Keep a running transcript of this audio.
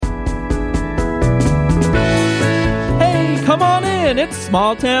in. It's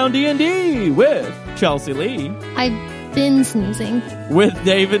Small Town D&D with Chelsea Lee. I've been sneezing. With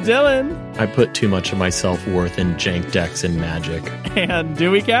David Dillon. I put too much of my self-worth in jank decks and magic. And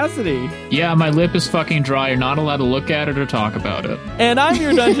Dewey Cassidy. Yeah, my lip is fucking dry. You're not allowed to look at it or talk about it. And I'm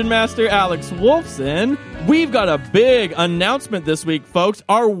your Dungeon Master, Alex Wolfson. We've got a big announcement this week, folks.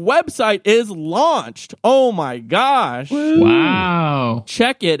 Our website is launched. Oh my gosh. Woo. Wow.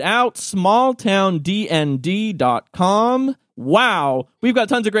 Check it out, smalltowndnd.com. Wow. We've got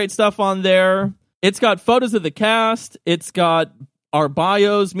tons of great stuff on there. It's got photos of the cast. It's got our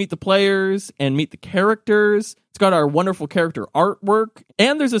bios, meet the players, and meet the characters. It's got our wonderful character artwork.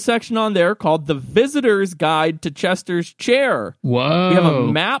 And there's a section on there called The Visitor's Guide to Chester's Chair. Whoa. We have a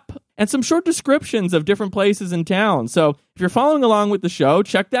map and some short descriptions of different places in town. So if you're following along with the show,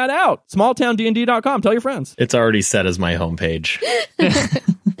 check that out. smalltowndnd.com. Tell your friends. It's already set as my homepage.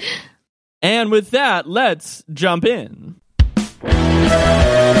 And with that, let's jump in.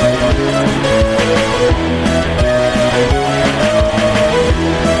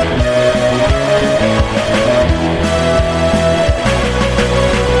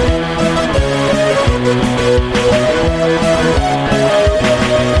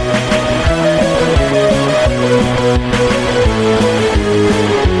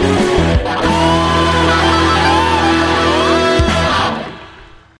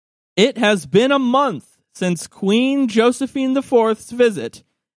 It has been a month since Queen Josephine IV's visit,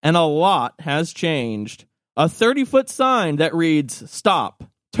 and a lot has changed. A 30-foot sign that reads, "Stop,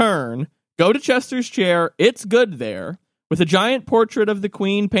 turn, go to Chester's Chair, it's good there," with a giant portrait of the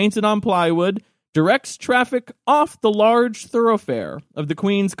Queen painted on plywood, directs traffic off the large thoroughfare of the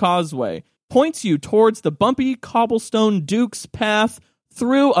Queen's Causeway, points you towards the bumpy cobblestone Duke's path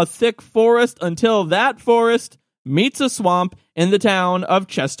through a thick forest until that forest meets a swamp in the town of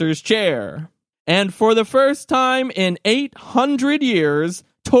Chester's Chair. And for the first time in 800 years,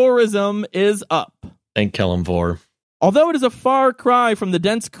 tourism is up. Thank Kellamvor. Although it is a far cry from the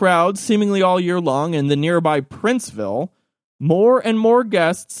dense crowds seemingly all year long in the nearby Princeville, more and more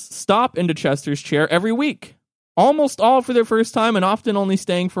guests stop into Chester's Chair every week. Almost all for their first time and often only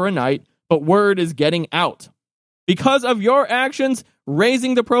staying for a night, but word is getting out. Because of your actions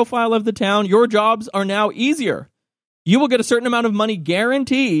raising the profile of the town, your jobs are now easier. You will get a certain amount of money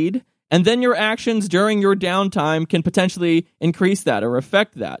guaranteed, and then your actions during your downtime can potentially increase that or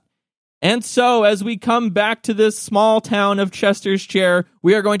affect that. And so, as we come back to this small town of Chester's Chair,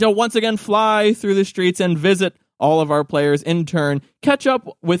 we are going to once again fly through the streets and visit all of our players in turn, catch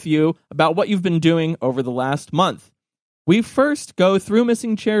up with you about what you've been doing over the last month. We first go through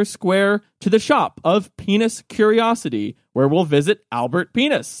Missing Chair Square to the shop of Penis Curiosity, where we'll visit Albert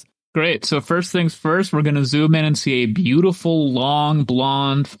Penis. Great. So first things first, we're going to zoom in and see a beautiful, long,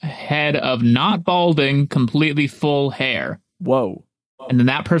 blonde head of not balding, completely full hair. Whoa. And then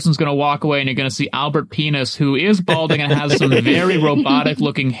that person's going to walk away and you're going to see Albert Penis, who is balding and has some very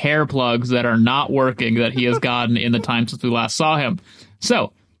robotic-looking hair plugs that are not working that he has gotten in the time since we last saw him.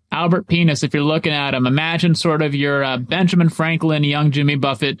 So, Albert Penis, if you're looking at him, imagine sort of your Benjamin Franklin, young Jimmy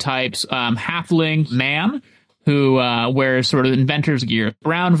Buffett types halfling man who wears sort of inventor's gear.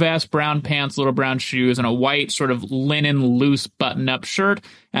 Brown vest, brown pants, little brown shoes, and a white sort of linen loose button-up shirt,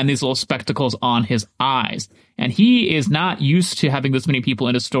 and these little spectacles on his eyes. And he is not used to having this many people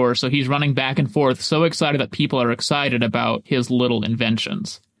in his store, so he's running back and forth, so excited that people are excited about his little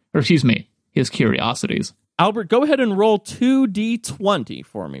inventions. Or excuse me, his curiosities. Albert, go ahead and roll 2d20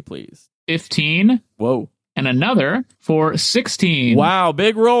 for me, please. 15. Whoa. And another for 16. Wow,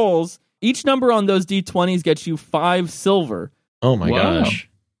 big rolls. Each number on those D20s gets you 5 silver. Oh my Wow. gosh.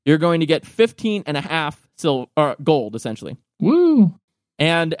 You're going to get 15 and a half gold, essentially. Woo.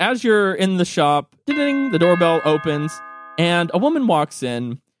 And as you're in the shop, ding, the doorbell opens, and a woman walks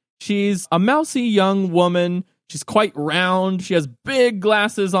in. She's a mousy young woman. She's quite round. She has big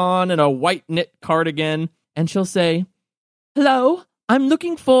glasses on and a white knit cardigan. And she'll say, "Hello, I'm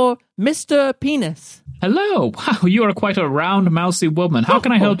looking for Mr. Penis." Hello. Wow, you are quite a round, mousy woman. How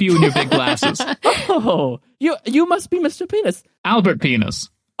can I help you in your big glasses? Oh, you must be Mr. Penis. Albert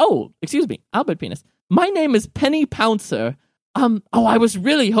Penis. Oh, excuse me, Albert Penis. My name is Penny Pouncer. I was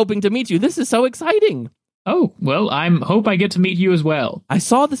really hoping to meet you. This is so exciting. Oh, well, hope I get to meet you as well. I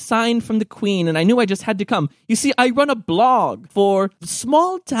saw the sign from the Queen, and I knew I just had to come. You see, I run a blog for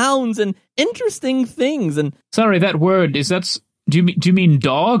small towns and interesting things, and... Sorry, that word, do you mean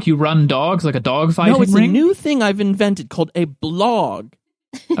dog? You run dogs like a dog fighting ring? No, it's a new thing I've invented called a blog.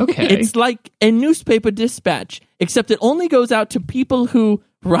 Okay. It's like a newspaper dispatch, except it only goes out to people who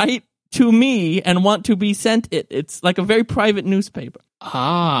write to me and want to be sent it. It's like a very private newspaper.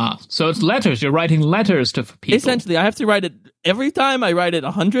 So it's letters. You're writing letters to people. Essentially, I have to write it every time. I write it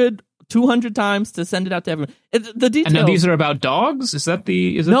 100, 200 times to send it out to everyone. The details. And now these are about dogs? Is that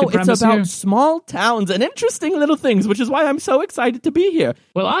the No, the premise it's about here? small towns and interesting little things, which is why I'm so excited to be here.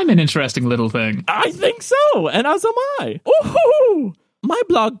 Well, I'm an interesting little thing. I think so, and as am I. Ooh! My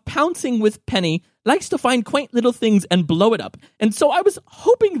blog, Pouncing with Penny, likes to find quaint little things and blow it up. And so I was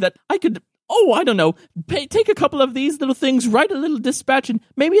hoping that I could, take a couple of these little things, write a little dispatch, and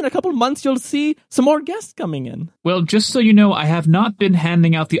maybe in a couple of months you'll see some more guests coming in. Well, just so you know, I have not been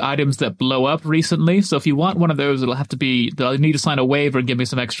handing out the items that blow up recently, so if you want one of those, they'll need to sign a waiver and give me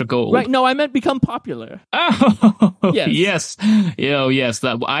some extra gold. Right, no, I meant become popular. Oh, Yes. yes.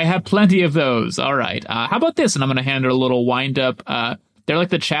 I have plenty of those. All right. How about this? And I'm going to hand her a little wind-up. They're like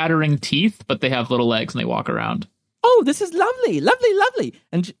the chattering teeth, but they have little legs and they walk around. Oh, this is lovely, lovely, lovely.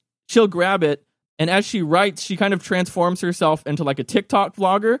 And she'll grab it, and as she writes, she kind of transforms herself into like a TikTok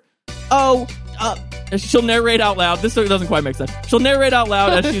vlogger. She'll narrate out loud. This doesn't quite make sense. She'll narrate out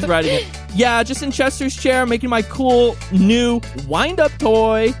loud as she's writing it. Yeah, just in Chester's chair, making my cool new wind-up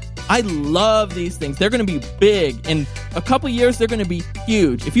toy. I love these things. They're going to be big. In a couple years, they're going to be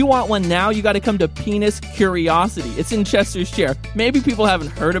huge. If you want one now, you got to come to Penis Curiosity. It's in Chester's chair. Maybe people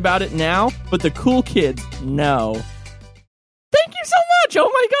haven't heard about it now, but the cool kids know. Thank you so much. Oh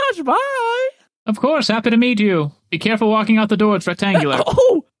my gosh. Bye. Of course. Happy to meet you. Be careful walking out the door. It's rectangular.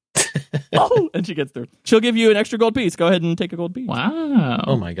 And she gets through. She'll give you an extra gold piece. Go ahead and take a gold piece. Wow.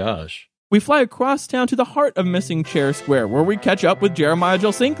 Oh my gosh. We fly across town to the heart of Missing Chair Square, where we catch up with Jeremiah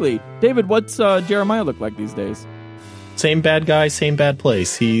Jelsinkley. David, what's Jeremiah look like these days? Same bad guy, same bad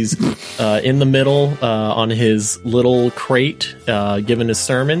place. He's in the middle on his little crate, giving his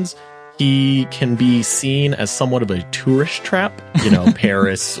sermons. He can be seen as somewhat of a tourist trap.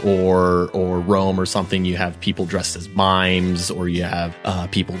 Paris or Rome or something. You have people dressed as mimes, or you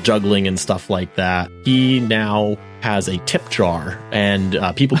have people juggling and stuff like that. He now has a tip jar, and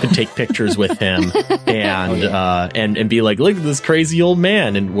people can take pictures with him and be like, look at this crazy old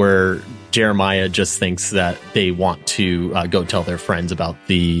man. And where Jeremiah just thinks that they want to go tell their friends about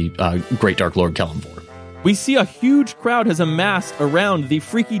the Great Dark Lord Kellenvor. We see a huge crowd has amassed around the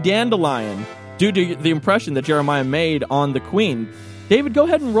freaky dandelion due to the impression that Jeremiah made on the queen. David, go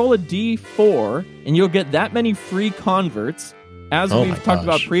ahead and roll a d4, and you'll get that many free converts. As we've talked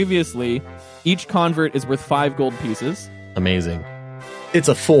about previously, each convert is worth 5 gold pieces. Amazing. It's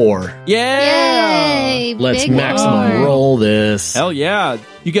a 4. Yeah! Yay! Let's Big maximum four. roll this. Hell yeah.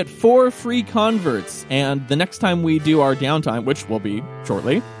 You get 4 free converts, and the next time we do our downtime, which will be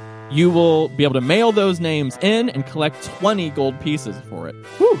shortly, you will be able to mail those names in and collect 20 gold pieces for it.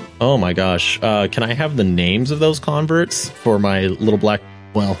 Whew. Oh my gosh. Can I have the names of those converts for my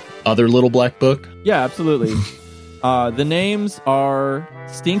other little black book? Yeah, absolutely. The names are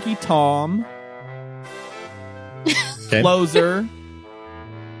Stinky Tom, Okay. Closer,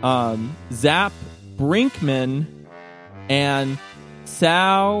 Zap Brinkman, and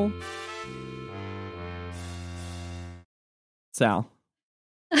Sal.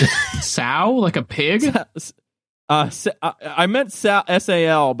 Sow? Like a pig? I meant Sal,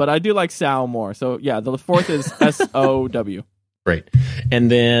 S-A-L, but I do like Sal more. So yeah, the fourth is S-O-W. Great. And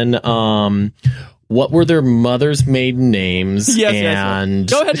then, what were their mother's maiden names? Yes.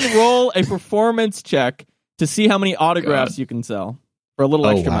 Go ahead and roll a performance check to see how many autographs you can sell for a little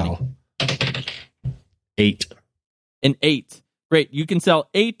extra money. 8. An 8. Great. You can sell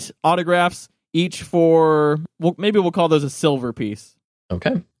 8 autographs, each for, maybe we'll call those a silver piece.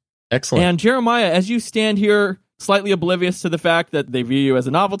 Okay. Excellent. And Jeremiah, as you stand here, slightly oblivious to the fact that they view you as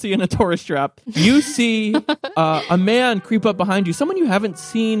a novelty and a tourist trap, you see a man creep up behind you, someone you haven't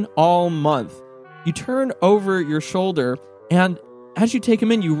seen all month. You turn over your shoulder, and as you take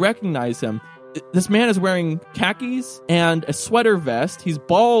him in, you recognize him. This man is wearing khakis and a sweater vest. He's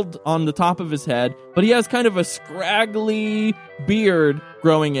bald on the top of his head, but he has kind of a scraggly beard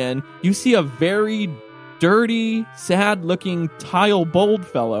growing in. You see a very dirty, sad-looking Tile Bold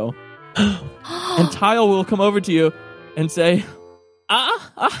fellow. And Tile will come over to you and say,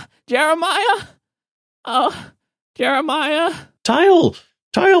 Jeremiah? Oh, Jeremiah? Tile,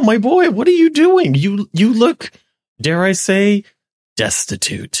 my boy, what are you doing? You look, dare I say,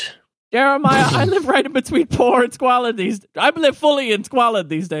 destitute. Jeremiah, I live right in between poor and squalid I live fully in squalid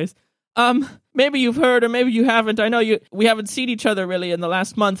these days. Maybe you've heard or maybe you haven't. I know we haven't seen each other really in the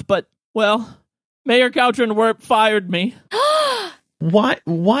last month, but, well, Mayor Caltrin Werp fired me.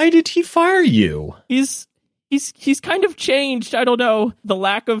 Why did he fire you? He's kind of changed. I don't know. The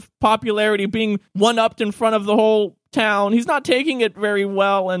lack of popularity, being one-upped in front of the whole town. He's not taking it very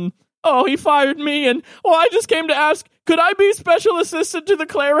well, and he fired me, and I just came to ask, could I be special assistant to the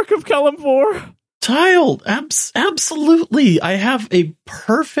cleric of Kellamvor? Tile, absolutely. I have a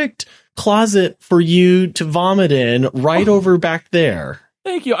perfect closet for you to vomit in right over back there.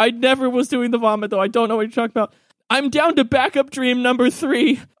 Thank you. I never was doing the vomit, though. I don't know what you're talking about. I'm down to backup dream number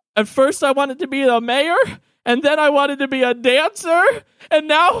 3. At first, I wanted to be the mayor, and then I wanted to be a dancer, and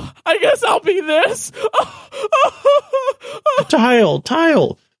now I guess I'll be this.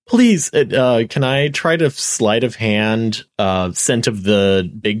 Tile, please, can I try to sleight of hand scent of the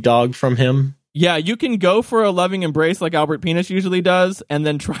big dog from him? Yeah, you can go for a loving embrace like Albert Penis usually does, and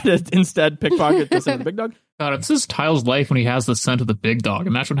then try to instead pickpocket the scent of the big dog. God, if this is Tyle's life when he has the scent of the big dog,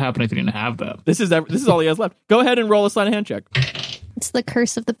 imagine what happened if he didn't have that. This is all he has left. Go ahead and roll a sleight of hand check. It's the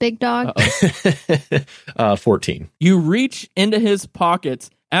curse of the big dog. 14. You reach into his pockets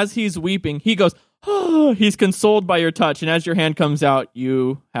as he's weeping. He goes, oh, he's consoled by your touch, and as your hand comes out,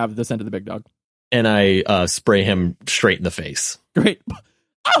 you have the scent of the big dog. And I spray him straight in the face. Great.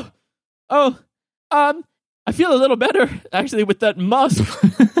 I feel a little better, actually, with that musk.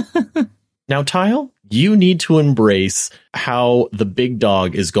 Now, Tile, you need to embrace how the big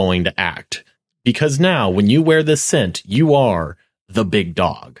dog is going to act. Because now, when you wear this scent, you are the big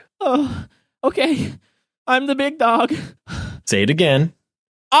dog. Oh, okay. I'm the big dog. Say it again.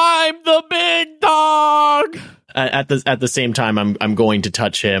 I'm the big dog! At the same time, I'm going to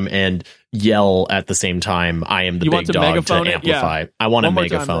touch him and yell at the same time, I am the big dog to amplify. Yeah. I want to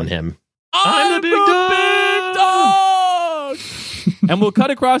megaphone him. I'm the big dog! And we'll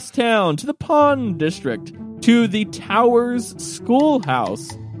cut across town to the Pond District, to the Towers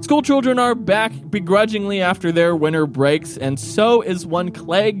Schoolhouse. School children are back begrudgingly after their winter breaks, and so is one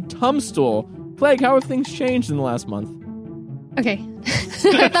Clegg Tumstool. Clegg, how have things changed in the last month? Okay.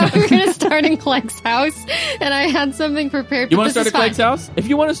 I thought we were going to start in Clegg's house, and I had something prepared. You want to start at Clegg's house? If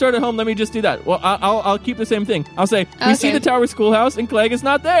you want to start at home, let me just do that. Well, I'll keep the same thing. I'll say, we see the Tower Schoolhouse, and Clegg is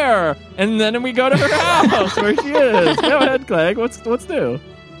not there. And then we go to her house where she is. Go ahead, Clegg. What's new?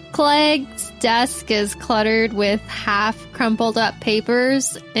 Clegg's desk is cluttered with half crumpled up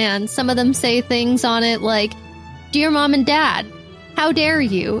papers, and some of them say things on it like, Dear Mom and Dad, how dare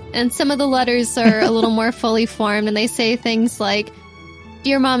you? And some of the letters are a little more fully formed, and they say things like,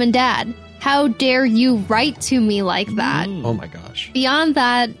 Dear Mom and Dad, how dare you write to me like that? Oh my gosh. Beyond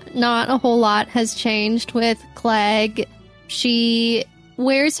that, not a whole lot has changed with Clegg. She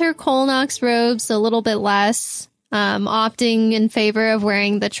wears her Colnox robes a little bit less, opting in favor of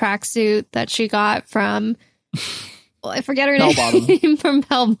wearing the tracksuit that she got from... Well, I forget her name from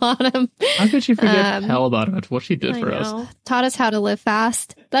Bell Bottom. How could you forget Bell Bottom? It's what she did for us. Taught us how to live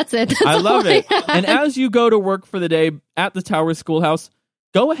fast. That's it. That's I love it. I And as you go to work for the day at the Tower Schoolhouse,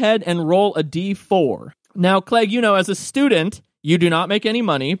 go ahead and roll a D4. Now, Clegg, as a student, you do not make any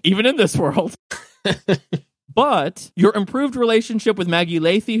money, even in this world. But your improved relationship with Maggie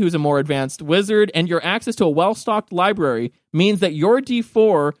Lathy, who's a more advanced wizard, and your access to a well-stocked library means that your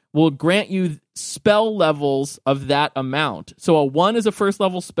D4 will grant you spell levels of that amount. So a 1 is a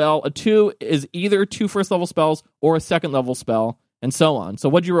first-level spell, a 2 is either 2 first-level spells or a second-level spell, and so on. So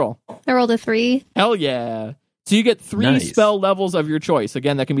what'd you roll? I rolled a 3. Hell yeah. So you get 3 spell levels of your choice.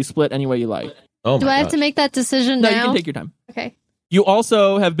 Again, that can be split any way you like. Oh my Do I have to make that decision No, now? you can take your time. Okay. You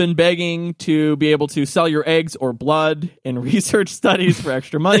also have been begging to be able to sell your eggs or blood in research studies for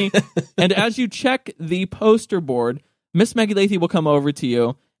extra money. And as you check the poster board, Miss Maggie Lathy will come over to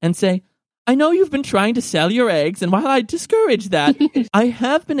you and say, I know you've been trying to sell your eggs, and while I discourage that, I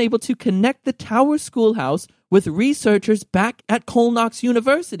have been able to connect the Tower Schoolhouse with researchers back at Colnox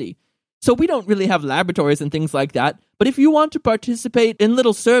University. So we don't really have laboratories and things like that, but if you want to participate in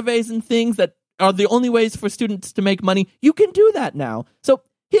little surveys and things that are the only ways for students to make money, you can do that now. So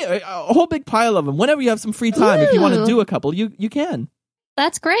here, a whole big pile of them. Whenever you have some free time, if you want to do a couple, you can.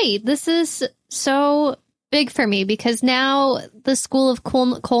 That's great. This is so big for me because now the School of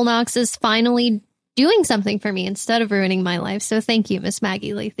Colnox is finally doing something for me instead of ruining my life. So thank you, Miss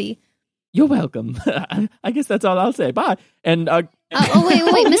Maggie Lathy. You're welcome. I guess that's all I'll say. Bye. And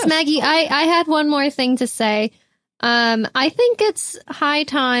wait, Miss Maggie, I had one more thing to say. I think it's high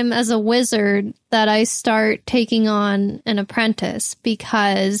time as a wizard that I start taking on an apprentice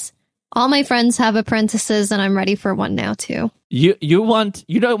because all my friends have apprentices and I'm ready for one now too. You don't want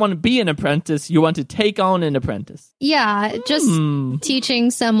to be an apprentice, you want to take on an apprentice. Yeah, just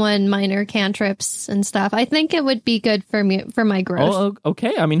teaching someone minor cantrips and stuff. I think it would be good for me, for my growth. Oh,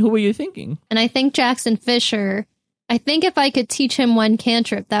 okay. I mean, who were you thinking? And I think Jackson Fisher, I think if I could teach him one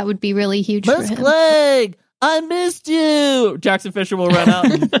cantrip, that would be really huge for him. Miss Clegg, I missed you. Jackson Fisher will run out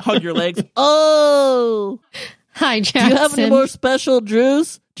and hug your legs. Oh, hi, Jackson. do you have any more special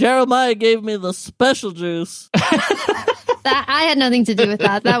Drews? Jeremiah gave me the special juice. That I had nothing to do with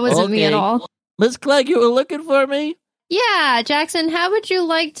that. That wasn't me at all. Miss Clegg, you were looking for me? Yeah, Jackson, how would you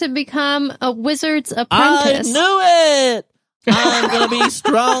like to become a wizard's apprentice? I knew it! I'm going to be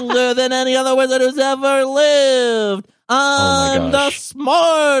stronger than any other wizard who's ever lived. I'm the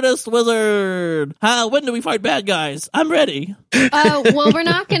smartest wizard. When do we fight bad guys? I'm ready. Well, we're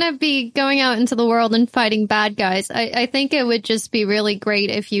not going to be going out into the world and fighting bad guys. I think it would just be really great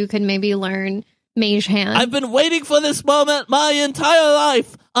if you could maybe learn Mage Hand. I've been waiting for this moment my entire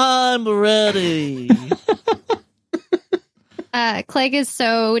life. I'm ready. Clegg is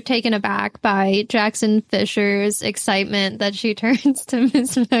so taken aback by Jackson Fisher's excitement that she turns to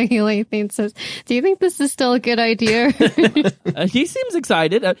Miss Maggie Lathy and says, do you think this is still a good idea? He seems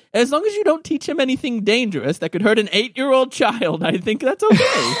excited. As long as you don't teach him anything dangerous that could hurt an 8-year-old child, I think that's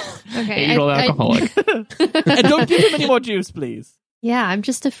okay. Okay. 8-year-old alcoholic. And don't give him any more juice, please. Yeah, I'm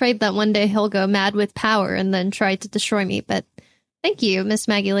just afraid that one day he'll go mad with power and then try to destroy me. But thank you, Miss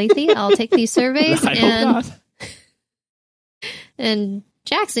Maggie Lathy. I'll take these surveys and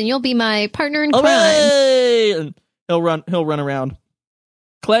Jackson, you'll be my partner in crime. And he'll run around.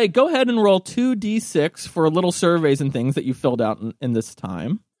 Clay, go ahead and roll 2d6 for little surveys and things that you filled out in this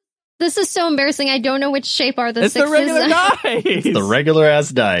time. This is so embarrassing. I don't know which shape are the it's sixes. The regular dice. It's the regular ass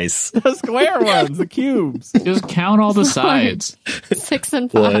dice. The square ones, the cubes. Just count all the sides. 6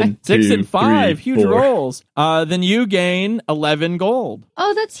 and 5. 1, 6 2, and 5, 3, huge 4. rolls. Then you gain 11 gold.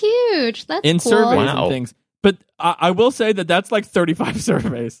 Oh, that's huge. That's in cool. surveys Wow. and things. But I will say that's like 35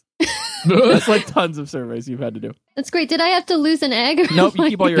 surveys. That's like tons of surveys you've had to do. That's great. Did I have to lose an egg? Nope, you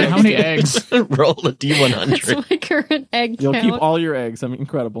keep all your eggs. How many eggs? Roll a D100. That's my current egg You'll count. keep all your eggs. I mean,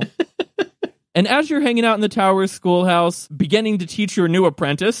 incredible. And as you're hanging out in the Towers schoolhouse, beginning to teach your new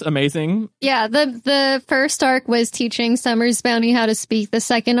apprentice, amazing. Yeah, the first arc was teaching Summer's Bounty how to speak. The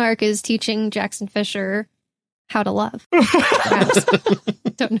second arc is teaching Jackson Fisher how to love. Perhaps.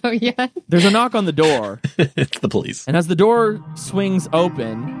 Don't know yet. There's a knock on the door. It's the police. And as the door swings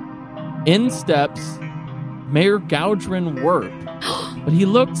open, in steps Mayor Gowdrin Werp. But he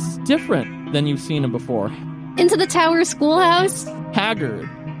looks different than you've seen him before. Into the Tower schoolhouse? Haggard.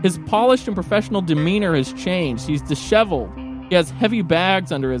 His polished and professional demeanor has changed. He's disheveled. He has heavy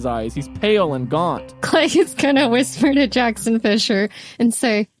bags under his eyes. He's pale and gaunt. Clay is gonna whisper to Jackson Fisher and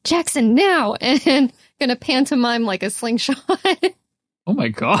say, Jackson, now! And gonna pantomime like a slingshot. Oh my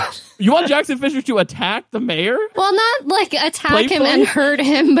god. You want Jackson Fisher to attack the mayor? Well, not like attack Playfully? him and hurt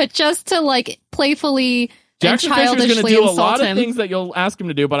him, but just to like playfully Jackson and Fisher's going childishly to do a insult lot of him. things that you'll ask him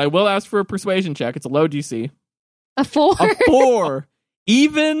to do, but I will ask for a persuasion check. It's a low DC. A 4? A 4.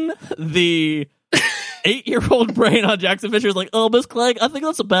 Even the 8-year-old brain on Jackson Fisher is like, oh, Miss Clegg, I think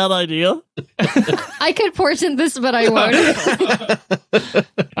that's a bad idea. I could portent this, but I won't.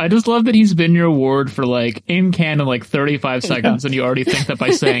 I just love that he's been your ward for like in canon like 35 seconds, and you already think that by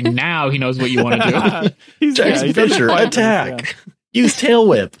saying now he knows what you want to do. Jackson he doesn't Fisher, quite attack. understand. Use tail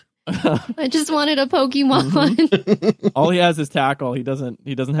whip. I just wanted a Pokemon. All he has is tackle. He doesn't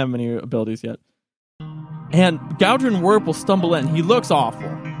have many abilities yet. And Gowdrin Werp will stumble in. He looks awful.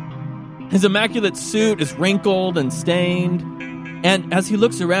 His immaculate suit is wrinkled and stained. And as he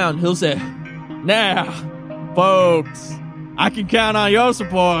looks around, he'll say, now, folks, I can count on your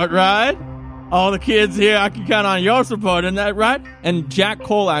support, right? All the kids here, I can count on your support, isn't that right? And Jack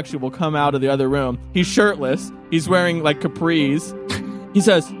Cole actually will come out of the other room. He's shirtless. He's wearing like capris. He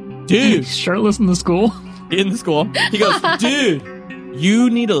says, dude. Shirtless in the school? In the school. He goes, dude, you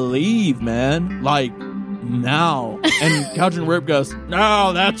need to leave, man. Like, now. And Gowdrin Werp goes,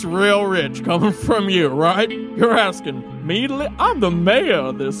 no, that's real rich coming from you, right? You're asking me to leave? I'm the mayor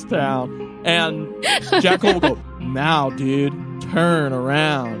of this town. And Jack Cole will go, now, dude, turn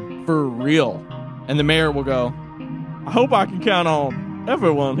around. For real. And the mayor will go, I hope I can count on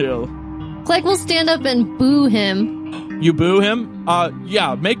everyone here. Clegg will stand up and boo him. You boo him?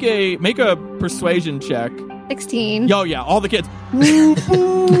 Yeah, make a persuasion check. 16. Yo, yeah, all the kids. Boo,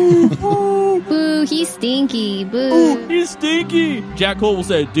 boo, boo. Boo, he's stinky. Boo. Ooh, he's stinky. Jack Cole will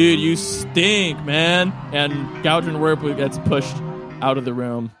say, dude, you stink, man. And Gowdrin Werp gets pushed out of the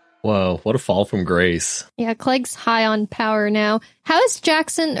room. Whoa, what a fall from grace. Yeah, Clegg's high on power now. How is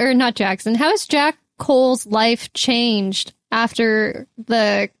how has Jack Cole's life changed after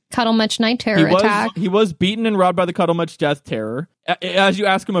the Cuddlemuch Night Terror attack? He was beaten and robbed by the Cuddlemuch Death Terror. As you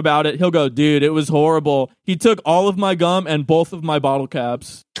ask him about it, he'll go, dude, it was horrible. He took all of my gum and both of my bottle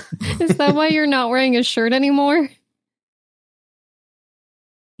caps. Is that why you're not wearing a shirt anymore?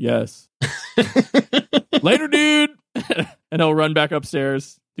 Yes. Later, dude. And he'll run back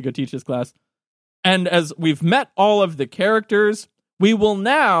upstairs to go teach his class. And as we've met all of the characters, We will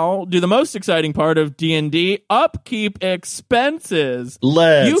now do the most exciting part of D&D, upkeep expenses.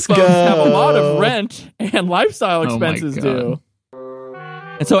 You folks have a lot of rent and lifestyle expenses due.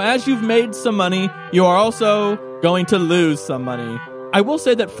 And so as you've made some money, you are also going to lose some money. I will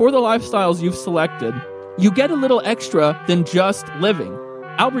say that for the lifestyles you've selected, you get a little extra than just living.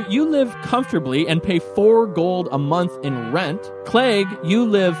 Albert, you live comfortably and pay 4 gold a month in rent. Clegg, you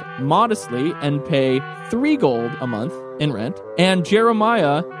live modestly and pay 3 gold a month in rent. And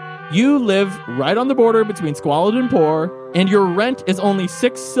Jeremiah, you live right on the border between squalid and poor, and your rent is only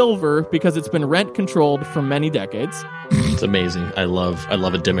 6 silver because it's been rent controlled for many decades. It's amazing. I love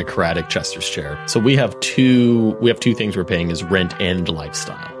a democratic Chester's chair. So we have two things we're paying is rent and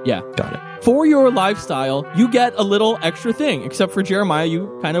lifestyle. Yeah. Got it. For your lifestyle, you get a little extra thing, except for Jeremiah,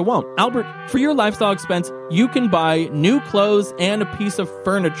 you kind of won't. Albert, for your lifestyle expense, you can buy new clothes and a piece of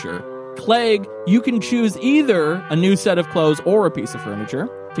furniture. Clegg, you can choose either a new set of clothes or a piece of furniture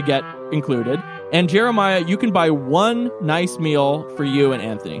to get included. And Jeremiah, you can buy 1 nice meal for you and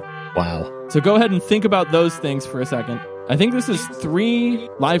Anthony. Wow. So go ahead and think about those things for a second. I think this is 3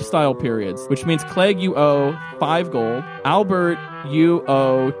 lifestyle periods, which means Clegg, you owe 5 gold. Albert, you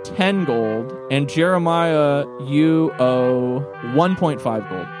owe 10 gold. And Jeremiah, you owe 1.5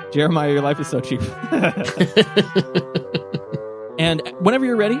 gold. Jeremiah, your life is so cheap. And whenever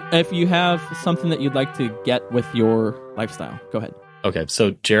you're ready, if you have something that you'd like to get with your lifestyle, go ahead. Okay,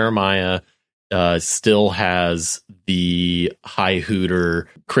 so Jeremiah still has the high hooter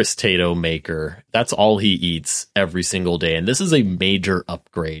Chris Tato maker. That's all he eats every single day. And this is a major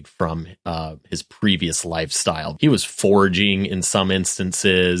upgrade from his previous lifestyle. He was foraging in some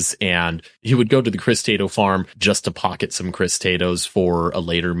instances, and he would go to the Chris Tato farm just to pocket some Chris Tatos for a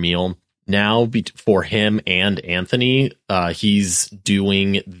later meal. Now, for him and Anthony, he's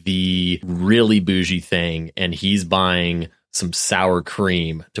doing the really bougie thing, and he's buying some sour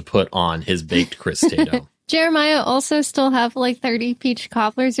cream to put on his baked Chris Tato. Jeremiah also still have like 30 peach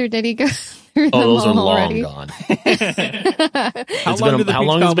cobblers, or did he go through them those are long already? gone. How long did the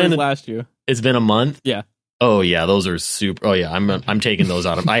peach cobblers last you? It's been a month? Yeah. Oh yeah, those are super. Oh yeah, I'm taking those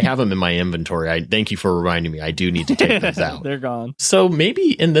out. I have them in my inventory. I thank you for reminding me. I do need to take those out. They're gone. So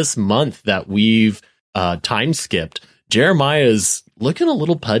maybe in this month that we've time skipped, Jeremiah's looking a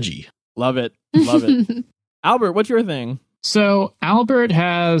little pudgy. Love it. Love it. Albert, what's your thing? So Albert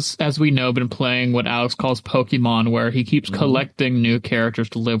has, as we know, been playing what Alex calls Pokemon, where he keeps collecting new characters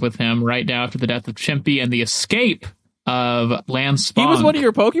to live with him. Right now, after the death of Chimpy and the escape of Lance Spunk. He was one of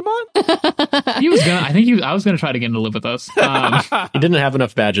your Pokemon? He was gonna. I was gonna try to get him to live with us. He didn't have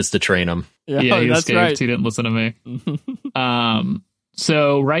enough badges to train him. Yeah, he escaped. Right. He didn't listen to me.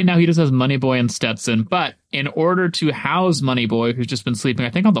 So right now he just has Moneyboy and Stetson. But in order to house Moneyboy, who's just been sleeping,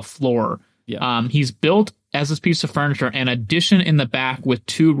 I think on the floor, he's built as this piece of furniture an addition in the back with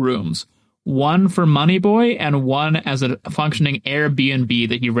 2 rooms. One for Moneyboy and one as a functioning Airbnb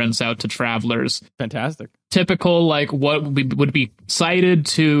that he rents out to travelers. Fantastic. Typical, like what would be cited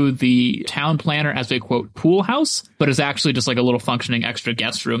to the town planner as a, quote, pool house, but is actually just like a little functioning extra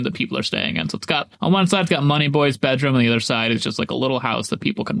guest room that people are staying in. So it's got, on one side, it's got Moneyboy's bedroom, and the other side is just like a little house that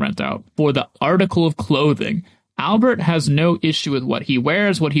people can rent out. For the article of clothing, Albert has no issue with what he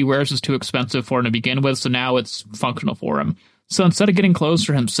wears. What he wears is too expensive for him to begin with, so now it's functional for him. So instead of getting clothes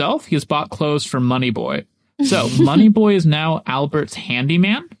for himself, he has bought clothes for Moneyboy. So Moneyboy is now Albert's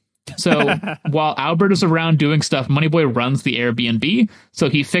handyman. So while Albert is around doing stuff, Moneyboy runs the Airbnb. So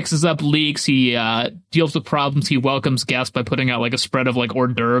he fixes up leaks. He deals with problems. He welcomes guests by putting out like a spread of like hors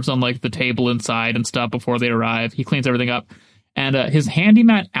d'oeuvres on like the table inside and stuff before they arrive. He cleans everything up. And his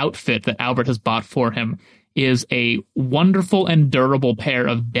handyman outfit that Albert has bought for him is a wonderful and durable pair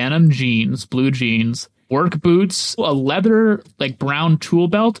of denim jeans, blue jeans, work boots, a leather, like brown tool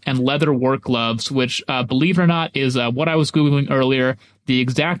belt, and leather work gloves, which, believe it or not, is what I was Googling earlier, the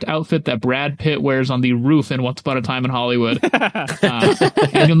exact outfit that Brad Pitt wears on the roof in Once Upon a Time in Hollywood.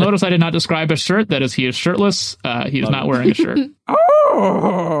 And you'll notice I did not describe a shirt. That is, he is shirtless. He is not wearing a shirt.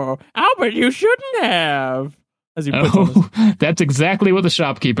 Oh, Albert, you shouldn't have. As he puts on his... That's exactly what the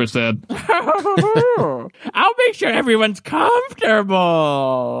shopkeeper said. I'll make sure everyone's comfortable.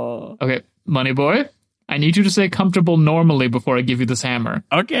 Okay, Moneyboy, I need you to say comfortable normally before I give you this hammer.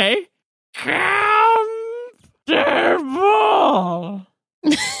 Okay. Comfortable.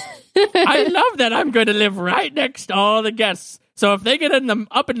 I love that I'm going to live right next to all the guests. So if they get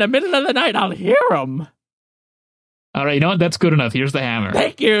up in the middle of the night, I'll hear them. All right, you know what? That's good enough. Here's the hammer.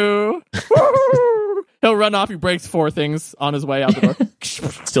 Thank you. He'll run off. He breaks 4 things on his way out the door.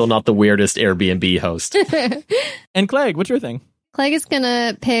 Still not the weirdest Airbnb host. And Clegg, what's your thing? Clegg is going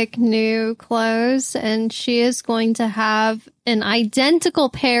to pick new clothes, and she is going to have an identical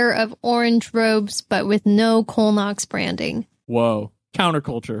pair of orange robes, but with no Colnox branding. Whoa.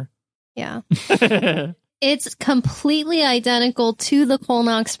 Counterculture. Yeah. It's completely identical to the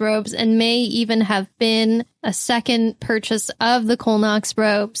Colnox robes and may even have been a second purchase of the Colnox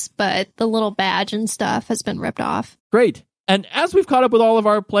robes, but the little badge and stuff has been ripped off. Great. And as we've caught up with all of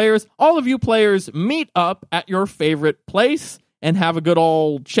our players, all of you players meet up at your favorite place and have a good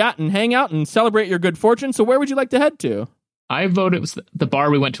old chat and hang out and celebrate your good fortune. So where would you like to head to? I vote it was the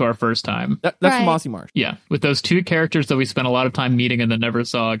bar we went to our first time. That's the Mossy Marsh. Yeah, with those two characters that we spent a lot of time meeting and then never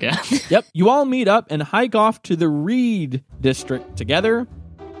saw again. Yep, you all meet up and hike off to the Reed District together,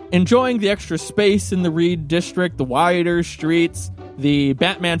 enjoying the extra space in the Reed District, the wider streets, the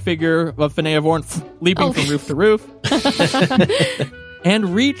Batman figure of Finea Vorn leaping from roof to roof,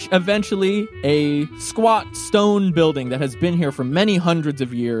 and reach eventually a squat stone building that has been here for many hundreds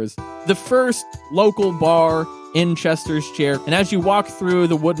of years, the first local bar in Chester's Chair. And as you walk through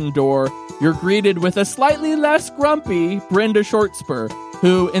the wooden door, you're greeted with a slightly less grumpy Brenda Shortspur,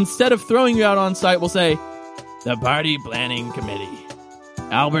 who, instead of throwing you out on sight, will say, "The Party Planning Committee.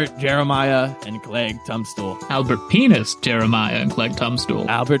 Albert, Jeremiah, and Clegg Tumstool." Albert Penis, Jeremiah, and Clegg Tumstool.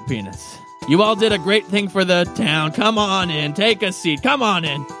 Albert Penis. You all did a great thing for the town. Come on in. Take a seat. Come on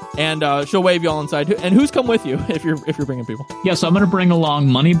in. And she'll wave you all inside. And who's come with you if you're bringing people? Yeah, so I'm going to bring along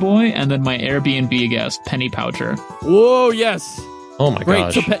Money Boy and then my Airbnb guest, Penny Poucher. Whoa, yes. Oh my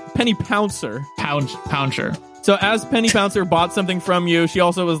Great. gosh. So Penny Pouncer. Pouncher. So as Penny Pouncer bought something from you, she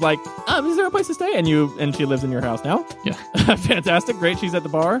also was like, is there a place to stay? And she lives in your house now? Yeah. Fantastic. Great. She's at the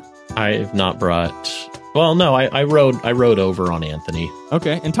bar. I've not brought... Well, no, I rode over on Anthony.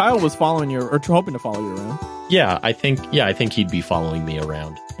 Okay. And Tile was following you, or hoping to follow you around. Yeah, I think he'd be following me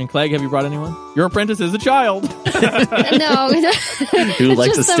around. And Clegg, have you brought anyone? Your apprentice is a child. No. Who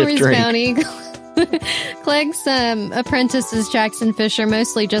likes a stiff drink? Bounty. Clegg's apprentice is Jackson Fisher,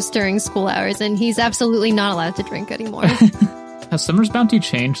 mostly just during school hours, and he's absolutely not allowed to drink anymore. Has Summer's Bounty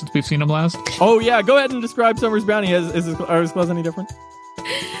changed since we've seen him last? Oh, yeah. Go ahead and describe Summer's Bounty. Are his clothes any different?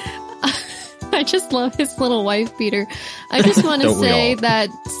 I just love his little wife beater. I just want to say that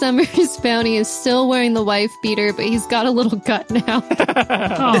Summer's Bounty is still wearing the wife beater, but he's got a little gut now.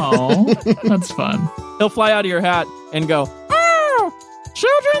 Oh, that's fun. He'll fly out of your hat and go, "Oh,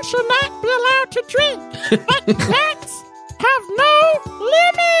 children should not be allowed to drink, but pets have no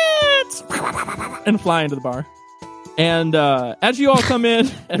limits!" and fly into the bar. And as you all come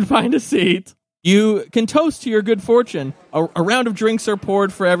in and find a seat, you can toast to your good fortune. A round of drinks are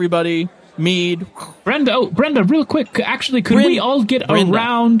poured for everybody. Mead. Brenda, real quick. Actually, could we all get a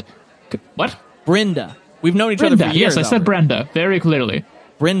round... What? Brenda. We've known each other for years. Yes, I said Brenda, very clearly.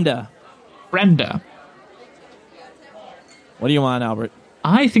 Brenda. What do you want, Albert?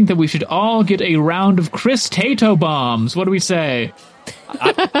 I think that we should all get a round of Chris Tato bombs. What do we say?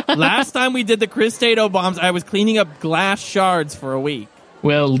 Last time we did the Chris Tato bombs, I was cleaning up glass shards for a week.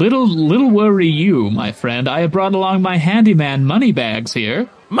 Well, little worry you, my friend. I have brought along my handyman money bags here.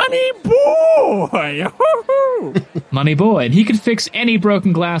 Money boy! Money boy, and he could fix any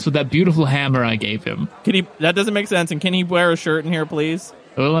broken glass with that beautiful hammer I gave him. That doesn't make sense, and can he wear a shirt in here, please?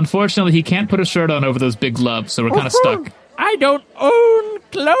 Well, unfortunately, he can't put a shirt on over those big gloves, so we're kind of stuck. I don't own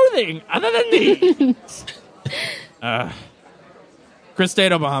clothing other than these. Chris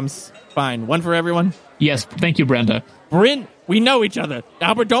Tato bombs. Fine. One for everyone? Yes, thank you, Brenda. We know each other.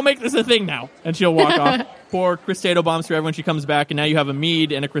 Albert, don't make this a thing now. And she'll walk off. Pour Chris Tato bombs for everyone. She comes back, and now you have a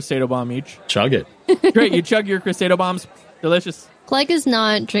mead and a Chris Tato bomb each. Chug it. Great. You chug your Chris Tato bombs. Delicious. Clegg is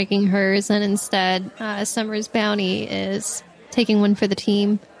not drinking hers, and instead, Summer's Bounty is taking one for the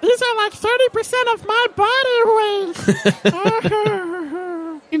team. These are like 30% of my body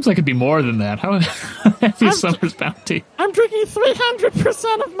weight. Seems like it'd be more than that. How heavy is Summer's Bounty? I'm drinking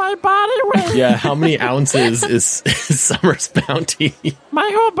 300% of my body weight. Yeah, how many ounces is Summer's Bounty?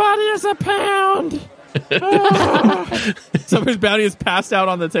 My whole body is a pound. Summer's Bounty is passed out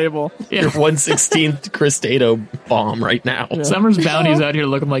on the table. Yeah. Your 1/16th Chris Tato bomb right now. Yeah. Summer's Bounty's out here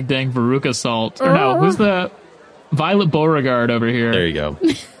looking like dang Veruca salt. Or no, who's the Violet Beauregard over here? There you go.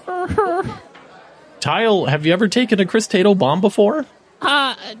 Tile, have you ever taken a Chris Tato bomb before?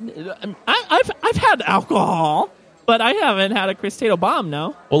 I've had alcohol, but I haven't had a Chris Tato bomb,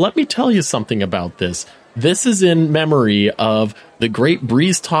 no. Well, let me tell you something about this. This is in memory of the great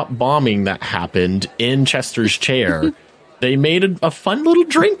breeze top bombing that happened in Chester's Chair. They made a fun little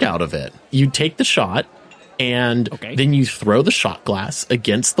drink out of it. You take the shot, and then you throw the shot glass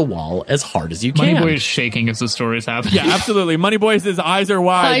against the wall as hard as you can. Moneyboy is shaking as the story is happening. Yeah, absolutely. Moneyboy's his eyes are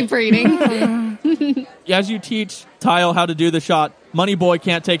wide. Vibrating. As you teach Tile how to do the shot, Moneyboy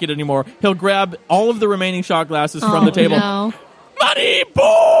can't take it anymore. He'll grab all of the remaining shot glasses from the table. No.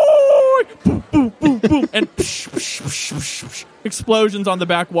 Moneyboy! Boom, boom, boom, boom. And explosions on the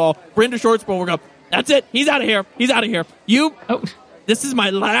back wall. Brenda Shortspool will go, that's it. He's out of here. He's out of here. This is my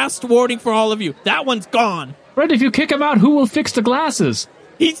last warning for all of you. That one's gone. Brent, if you kick him out, who will fix the glasses?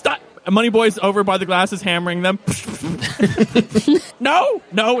 He's not. Moneyboy's over by the glasses, hammering them. No,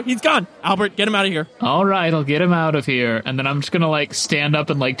 he's gone. Albert, get him out of here. All right, I'll get him out of here. And then I'm just going to, stand up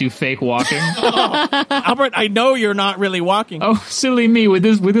and, do fake walking. Albert, I know you're not really walking. Oh, silly me. With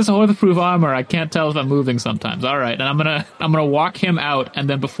this weatherproof armor, I can't tell if I'm moving sometimes. All right, and I'm gonna walk him out, and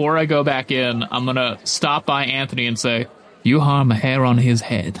then before I go back in, I'm going to stop by Anthony and say, you harm a hair on his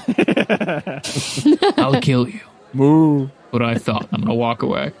head, I'll kill you. Moo. What I thought. I'm going to walk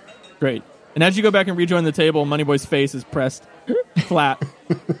away. Great. And as you go back and rejoin the table, Moneyboy's face is pressed flat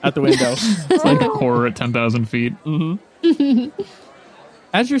at the window. It's like horror at 10,000 feet. Mm-hmm.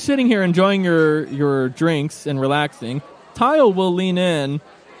 As you're sitting here enjoying your drinks and relaxing, Tile will lean in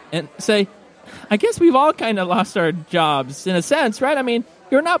and say, I guess we've all kind of lost our jobs in a sense, right? I mean,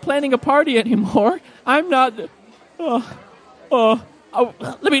 you're not planning a party anymore. I'm not... let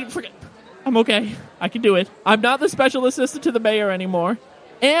me forget. I'm okay. I can do it. I'm not the special assistant to the mayor anymore.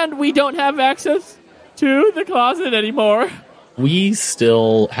 And we don't have access to the closet anymore. We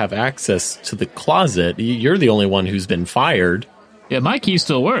still have access to the closet. You're the only one who's been fired. Yeah, my key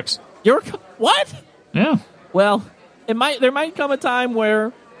still works. What? Yeah. Well, there might come a time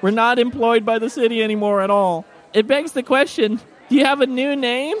where we're not employed by the city anymore at all. It begs the question, do you have a new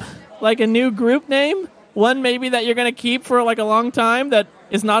name? Like a new group name? One maybe that you're going to keep for a long time that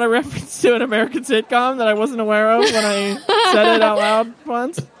is not a reference to an American sitcom that I wasn't aware of when I said it out loud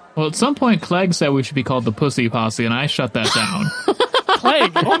once? Well, at some point, Clegg said we should be called the Pussy Posse, and I shut that down.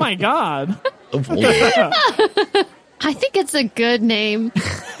 Clegg, oh my God. I think it's a good name.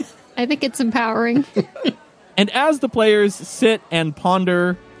 I think it's empowering. And as the players sit and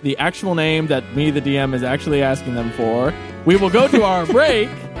ponder the actual name that me, the DM, is actually asking them for, we will go to our break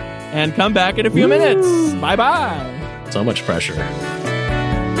and come back in a few minutes. Bye-bye. So much pressure.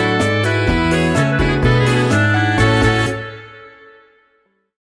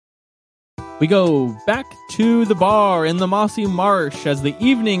 We go back to the bar in the mossy marsh as the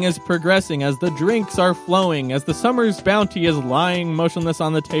evening is progressing, as the drinks are flowing, as the summer's bounty is lying motionless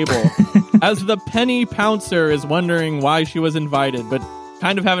on the table, as the penny pouncer is wondering why she was invited, but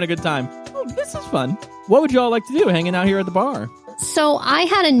kind of having a good time. Oh, this is fun. What would you all like to do hanging out here at the bar? So I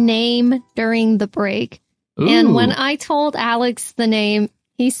had a name during the break. Ooh. And when I told Alex the name,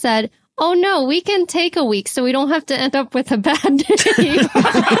 he said, oh no, we can take a week so we don't have to end up with a bad name.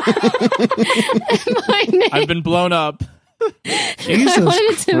 My name. I've been blown up. Jesus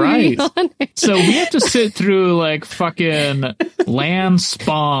Christ. So we have to sit through fucking Land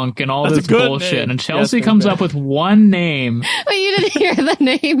Spunk and all That's this bullshit. name. And Chelsea comes up with one name. But you didn't hear the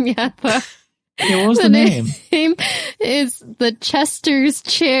name yet, though. Yeah, what was the name? name is the Chester's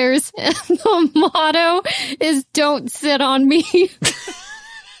Chairs, and the motto is "Don't sit on me."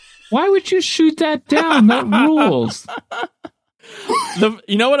 Why would you shoot that down? That rules.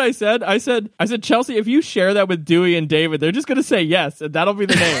 You know what I said? I said, Chelsea, if you share that with Dewey and David, they're just going to say yes, and that'll be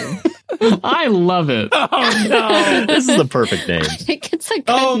the name. I love it. Oh, no. This is the perfect name. I think it's a good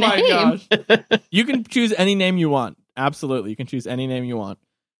Oh, name. my gosh. You can choose any name you want. Absolutely. You can choose any name you want.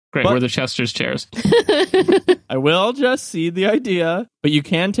 Great, we're the Chester's Chairs. I will just seed the idea, but you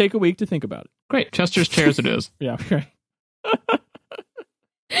can take a week to think about it. Great, Chester's Chairs it is. Yeah, okay.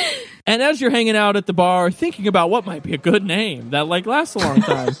 And as you're hanging out at the bar, thinking about what might be a good name that lasts a long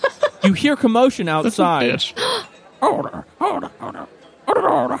time, you hear commotion outside.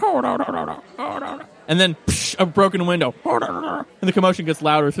 And then a broken window. And the commotion gets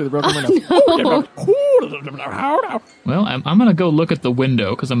louder through the broken window. No. Well, I'm going to go look at the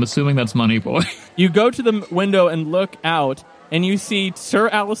window because I'm assuming that's Moneyboy. You go to the window and look out, and you see Sir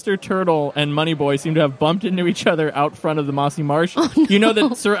Alistair Turtle and Moneyboy seem to have bumped into each other out front of the mossy marsh. Oh, no. You know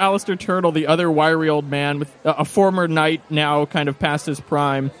that Sir Alistair Turtle, the other wiry old man with a former knight now kind of past his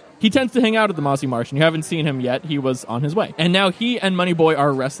prime, he tends to hang out at the mossy marsh, and you haven't seen him yet. He was on his way. And now he and Moneyboy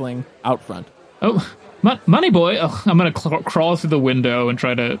are wrestling out front. Oh, Moneyboy. Oh, I'm going to crawl through the window and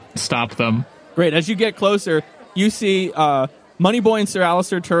try to stop them. Great. As you get closer, you see Moneyboy and Sir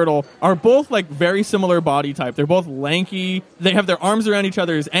Alistair Turtle are both very similar body type. They're both lanky. They have their arms around each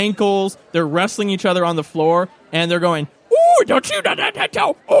other's ankles. They're wrestling each other on the floor, and they're going, "Ooh, Oh, don't you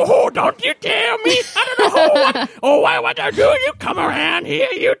don't you dare me. I don't know. Oh, what are you doing? You come around here,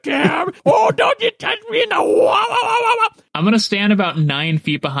 you dare me. Oh, don't you touch me. No. I'm going to stand about 9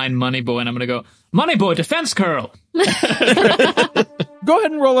 feet behind Moneyboy, and I'm going to go, Moneyboy, defense curl. Go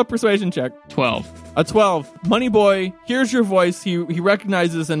ahead and roll a persuasion check. 12. A 12. Moneyboy hears your voice. He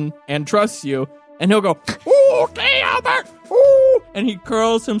recognizes and trusts you. And he'll go, ooh, okay, Albert. Ooh. And he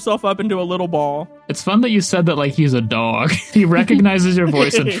curls himself up into a little ball. It's fun that you said that like he's a dog. He recognizes your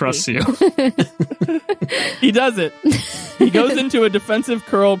voice and trusts you. He does it. He goes into a defensive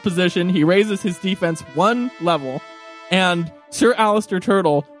curl position. He raises his defense 1 level. And Sir Alistair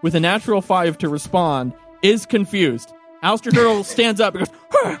Turtle, with a natural 5 to respond, is confused. Alistair Turtle stands up and goes,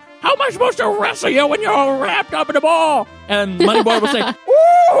 how am I supposed to wrestle you when you're all wrapped up in a ball? And Moneyboy will say, ooh,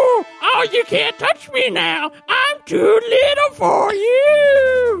 oh, you can't touch me now. I'm too little for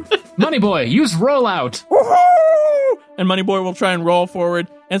you. Moneyboy, use rollout. Woohoo! And Moneyboy will try and roll forward.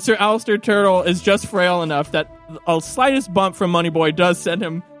 And Sir Alistair Turtle is just frail enough that a slightest bump from Moneyboy does send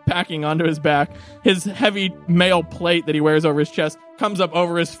him packing onto his back. His heavy mail plate that he wears over his chest comes up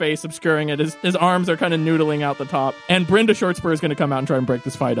over his face, obscuring it. His arms are kind of noodling out the top. And Brenda Shortspur is going to come out and try and break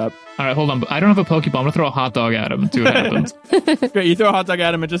this fight up. All right, hold on. I don't have a Pokeball. I'm going to throw a hot dog at him and see what happens. Great, you throw a hot dog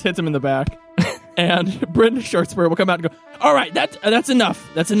at him, it just hits him in the back. And Brenda Shortspur will come out and go, all right, that's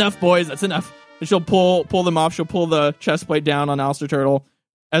enough. That's enough, boys. That's enough. And she'll pull them off. She'll pull the chest plate down on Alistair Turtle.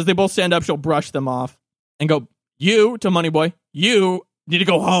 As they both stand up, she'll brush them off and go, you, to Moneyboy, you need to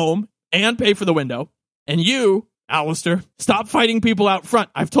go home and pay for the window. And you, Alistair, stop fighting people out front.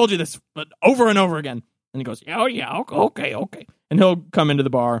 I've told you this over and over again. And he goes, oh, yeah, okay. And he'll come into the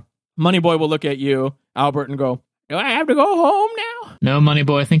bar. Moneyboy will look at you, Albert, and go, do I have to go home now? No,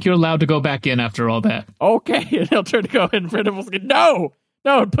 Moneyboy, I think you're allowed to go back in after all that. Okay. And he'll turn to go, and Brenda will say, no,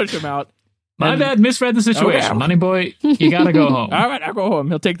 and push him out. My bad, misread the situation. Moneyboy, you gotta go home. All right, I'll go home.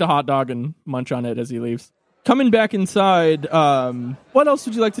 He'll take the hot dog and munch on it as he leaves. Coming back inside, what else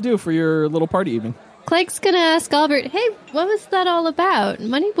would you like to do for your little party evening? Clegg's gonna ask Albert, hey, what was that all about?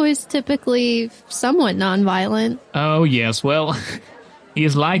 Moneyboy's typically somewhat nonviolent. Oh, yes, well, he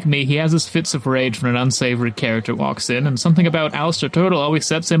is like me. He has his fits of rage when an unsavory character walks in, and something about Alistair Turtle always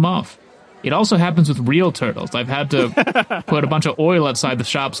sets him off. It also happens with real turtles. I've had to put a bunch of oil outside the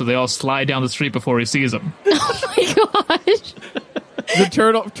shop so they all slide down the street before he sees them. Oh my gosh.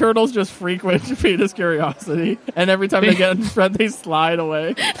 The turtles just frequent Peter's Curiosity, and every time they get in front, they slide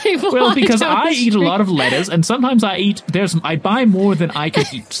away. Well, because I eat a lot of lettuce, and sometimes I buy more than I can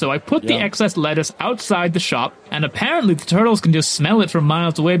eat, so I put the excess lettuce outside the shop, and apparently the turtles can just smell it from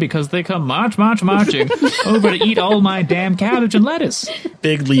miles away because they come marching over to eat all my damn cabbage and lettuce.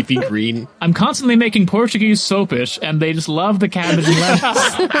 Big leafy green. I'm constantly making Portuguese soapish, and they just love the cabbage and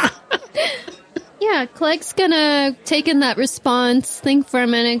lettuce. Yeah, Clegg's gonna take in that response, think for a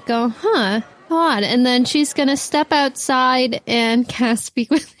minute, go, odd. And then she's gonna step outside and cast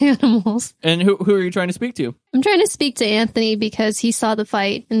Speak with Animals. And who are you trying to speak to? I'm trying to speak to Anthony because he saw the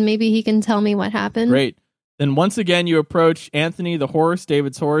fight, and maybe he can tell me what happened. Great. Then once again, you approach Anthony, the horse,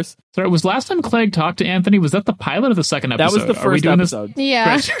 David's horse. Sorry, was last time Clegg talked to Anthony, was that the pilot of the second episode? That was the first episode. Yeah.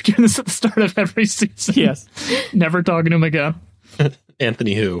 Right, you're doing this at the start of every season. Yes. Never talking to him again.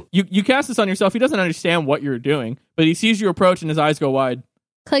 Anthony who? You cast this on yourself. He doesn't understand what you're doing, but he sees you approach and his eyes go wide.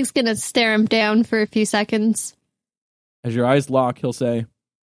 Clegg's gonna stare him down for a few seconds. As your eyes lock, he'll say,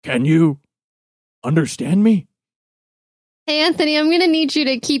 can you understand me? Hey, Anthony, I'm gonna need you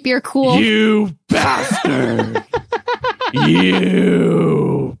to keep your cool. You bastard!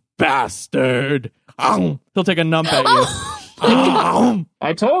 You bastard! He'll take a nump at you.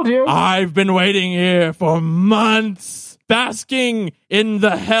 I told you. I've been waiting here for months, basking in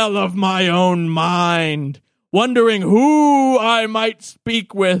the hell of my own mind, wondering who I might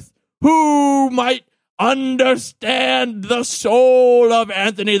speak with, who might understand the soul of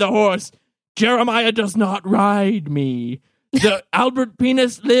Anthony the horse. Jeremiah does not ride me. The Albert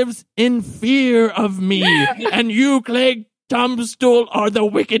Penis lives in fear of me, and you, Clegg Tombstool, are the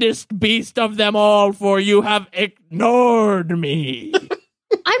wickedest beast of them all, for you have ignored me.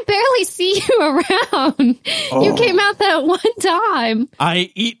 I barely see you around. You came out that one time. I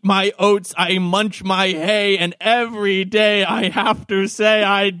eat my oats, I munch my hay, and every day I have to say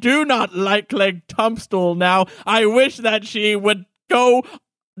I do not like Clegg Tombstool now. I wish that she would go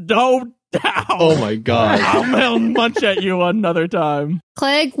down. Oh my god. I'll munch at you another time.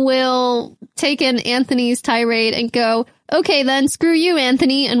 Clegg will take in Anthony's tirade and go, okay then, screw you,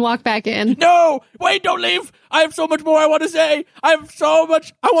 Anthony, and walk back in. No! Wait, don't leave! I have so much more I want to say! I have so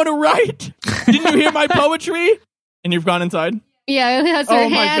much I want to write! Didn't you hear my poetry? And you've gone inside? Yeah, has her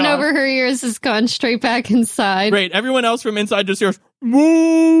hand over her ears, has gone straight back inside. Great. Everyone else from inside just hears,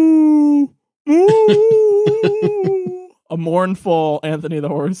 moo, moo. A mournful Anthony the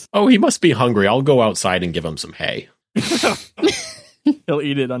horse. Oh, he must be hungry. I'll go outside and give him some hay. He'll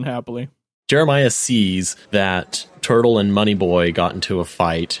eat it unhappily. Jeremiah sees that Turtle and Moneyboy got into a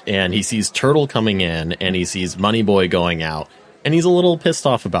fight, and he sees Turtle coming in, and he sees Moneyboy going out. And he's a little pissed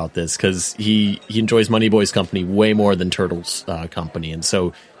off about this, because he enjoys Moneyboy's company way more than Turtle's company. And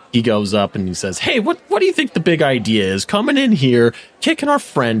so he goes up and he says, hey, what do you think the big idea is? Coming in here, kicking our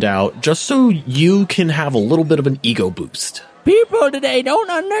friend out, just so you can have a little bit of an ego boost. People today don't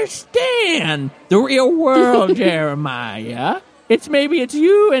understand the real world, Jeremiah. Maybe it's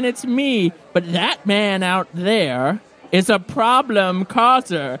you and it's me, but that man out there is a problem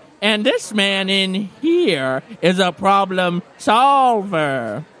causer, and this man in here is a problem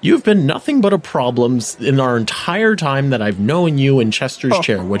solver. You've been nothing but a problem in our entire time that I've known you in Chester's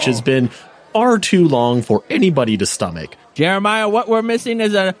chair, which has been far too long for anybody to stomach. Jeremiah, what we're missing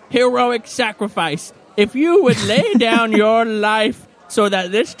is a heroic sacrifice. If you would lay down your life so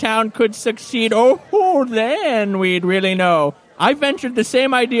that this town could succeed, then we'd really know. I ventured the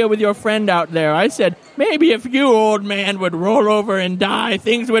same idea with your friend out there. I said, maybe if you, old man, would roll over and die,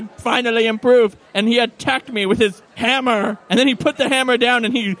 things would finally improve. And he attacked me with his hammer. And then he put the hammer down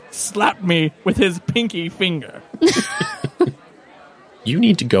and he slapped me with his pinky finger. You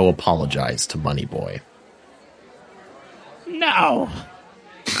need to go apologize to Moneyboy. No.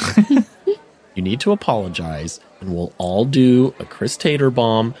 You need to apologize, and we'll all do a Chris Tater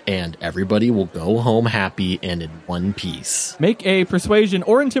bomb, and everybody will go home happy and in one piece. Make a persuasion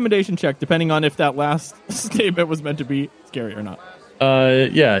or intimidation check, depending on if that last statement was meant to be scary or not.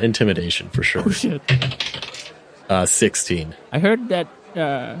 Yeah, intimidation for sure. Oh, shit. 16. I heard that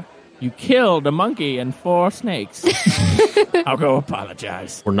you killed a monkey and 4 snakes. I'll go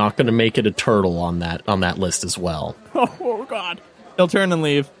apologize. We're not going to make it a turtle on that list as well. Oh, God. He'll turn and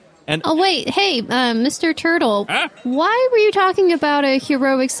leave. And oh, wait. Hey, Mr. Turtle, Huh? why were you talking about a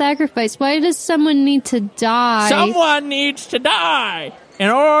heroic sacrifice? Why does someone need to die? Someone needs to die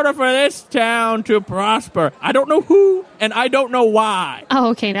in order for this town to prosper. I don't know who, and I don't know why. Oh,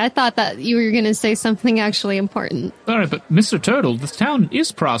 okay. I thought that you were going to say something actually important. Sorry, but Mr. Turtle, this town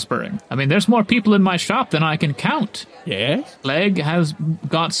is prospering. I mean, there's more people in my shop than I can count. Yes? Leg has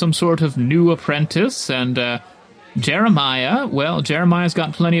got some sort of new apprentice, and Jeremiah's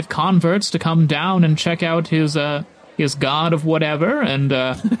got plenty of converts to come down and check out his god of whatever, and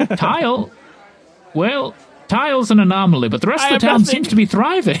Tile's an anomaly, but the rest of the town seems to be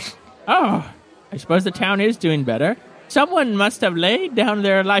thriving. Oh, I suppose the town is doing better. Someone must have laid down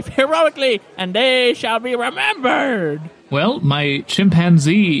their life heroically, and they shall be remembered. Well, my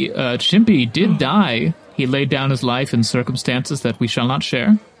chimpanzee, Chimpy, did die. He laid down his life in circumstances that we shall not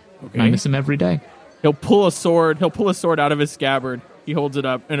share. Okay. I miss him every day. He'll pull a sword out of his scabbard. He holds it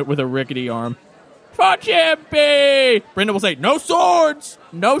up with a rickety arm. For Chimpy! Brenda will say, no swords!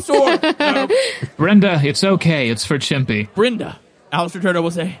 No swords! No. Brenda, it's okay. It's for Chimpy. Brenda, Alistair Turtle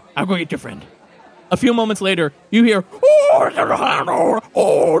will say, I'll go get your friend. A few moments later, you hear, and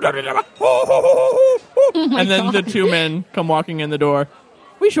then the 2 men come walking in the door.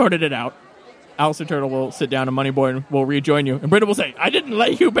 We shorted it out. Alistair Turtle will sit down and Moneyboy will rejoin you. And Brenda will say, I didn't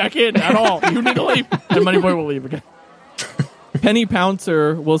let you back in at all. You need to leave. And Moneyboy will leave again. Penny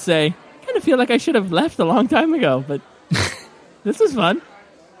Pouncer will say, I kind of feel like I should have left a long time ago, but this was fun.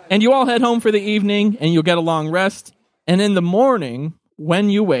 And you all head home for the evening, and you'll get a long rest. And in the morning, when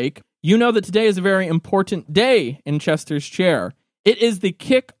you wake, you know that today is a very important day in Chester's chair. It is the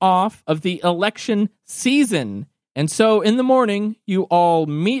kickoff of the election season. And so in the morning, you all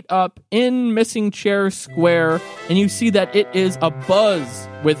meet up in Missing Chair Square, and you see that it is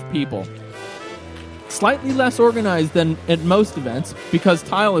abuzz with people. Slightly less organized than at most events, because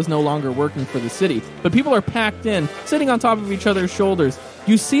Tile is no longer working for the city. But people are packed in, sitting on top of each other's shoulders.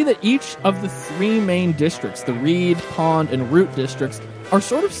 You see that each of the 3 main districts, the Reed, Pond, and Root districts, are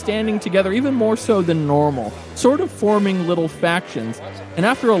sort of standing together even more so than normal, sort of forming little factions. And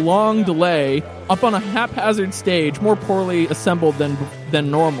after a long delay, up on a haphazard stage, more poorly assembled than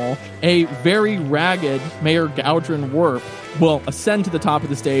normal, a very ragged Mayor Gowdrin Warp will ascend to the top of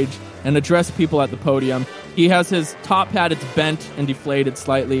the stage and address people at the podium. He has his top hat, it's bent and deflated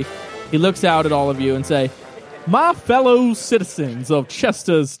slightly. He looks out at all of you and say, my fellow citizens of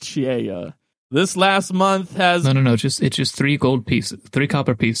Chester's Chair, this last month has... No. It's just 3 gold pieces, 3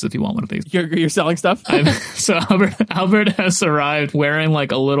 copper pieces if you want one of these. You're selling stuff? So Albert has arrived wearing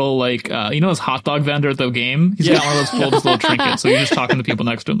like a little this hot dog vendor at the game? He's got one of those full little trinkets. So you're just talking to people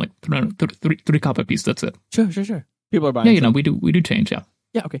next to him like 3 copper pieces, that's it. Sure. People are buying. Yeah, some. we do change. Yeah.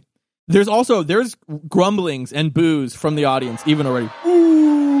 Yeah, okay. There's grumblings and boos from the audience, even already.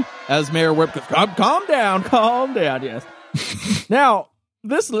 Ooh, as Mayor Whip goes, calm down, yes. Now,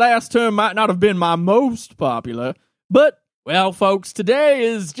 this last term might not have been my most popular, but, well, folks, today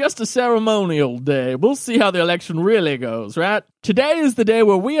is just a ceremonial day. We'll see how the election really goes, right? Today is the day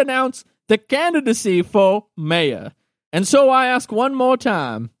where we announce the candidacy for mayor. And so I ask one more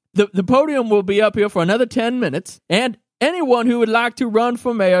time. The podium will be up here for another 10 minutes, and anyone who would like to run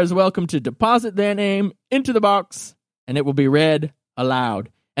for mayor is welcome to deposit their name into the box, and it will be read aloud.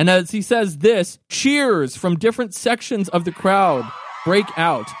 And as he says this, cheers from different sections of the crowd break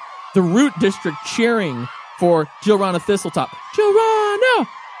out. The Root District cheering for Jilrana Thistletop. Jilrana!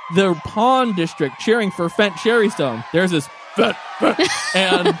 The Pawn District cheering for Fent Cherrystone. There's this Fent.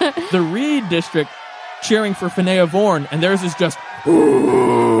 And the Reed District cheering for Finea Vorn. And theirs is just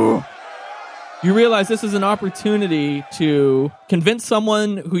ooh. You realize this is an opportunity to convince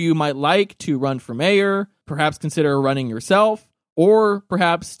someone who you might like to run for mayor, perhaps consider running yourself, or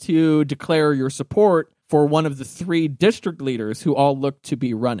perhaps to declare your support for one of the 3 district leaders who all look to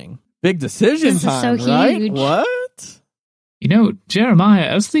be running. Big decision This time, is so right? huge. What? You know, Jeremiah,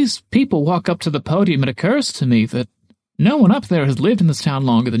 as these people walk up to the podium, it occurs to me that no one up there has lived in this town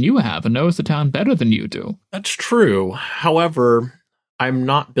longer than you have and knows the town better than you do. That's true. However, I'm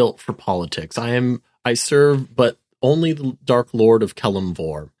not built for politics. I serve, but only the Dark Lord of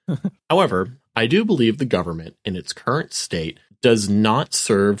Kelemvor. However, I do believe the government, in its current state, does not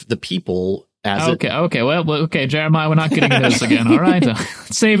serve the people as Okay, Jeremiah, we're not getting into this again, all right?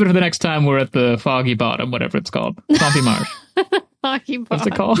 Save it for the next time we're at the Foggy Bottom, whatever it's called. Swampy Marsh. What's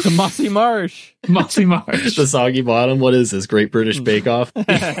it called? The Mossy Marsh. Mossy Marsh. The Soggy Bottom. What is this? Great British Bake Off?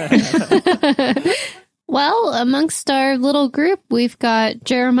 Well, amongst our little group, we've got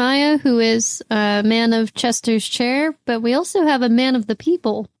Jeremiah, who is a man of Chester's chair, but we also have a man of the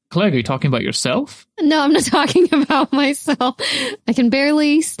people. Clegg, are you talking about yourself? No, I'm not talking about myself. I can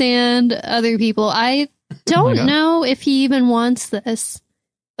barely stand other people. I don't know if he even wants this,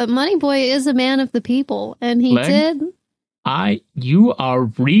 but Moneyboy is a man of the people, and he Clegg? did. You are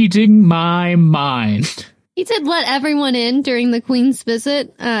reading my mind. He did let everyone in during the Queen's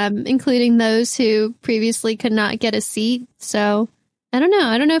visit, including those who previously could not get a seat. So I don't know.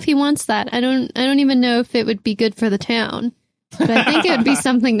 I don't know if he wants that. I don't even know if it would be good for the town. But I think it would be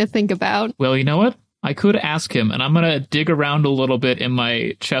something to think about. Well, you know what? I could ask him, and I'm going to dig around a little bit in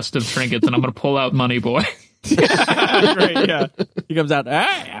my chest of trinkets, and I'm going to pull out Moneyboy. Great, yeah. He comes out,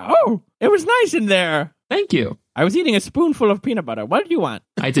 it was nice in there. Thank you. I was eating a spoonful of peanut butter. What did you want?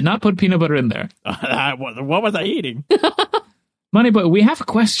 I did not put peanut butter in there. What was I eating? Moneyboy, we have a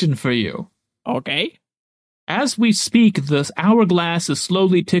question for you. Okay. As we speak, the hourglass is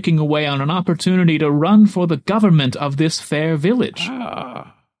slowly ticking away on an opportunity to run for the government of this fair village.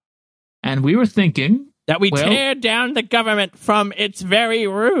 And we were thinking that we tear down the government from its very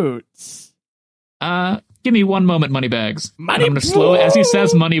roots. Give me one moment, Moneybags. I'm going to slowly, as he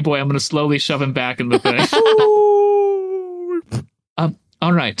says Moneyboy, I'm going to slowly shove him back in the thing.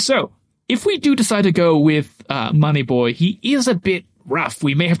 All right, so if we do decide to go with Moneyboy, he is a bit rough.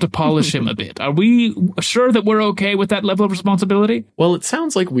 We may have to polish him a bit. Are we sure that we're okay with that level of responsibility? Well, it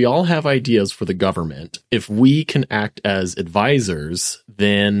sounds like we all have ideas for the government. If we can act as advisors,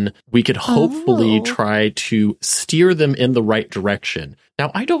 then we could hopefully try to steer them in the right direction.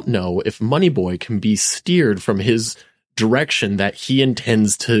 Now, I don't know if Moneyboy can be steered from his direction that he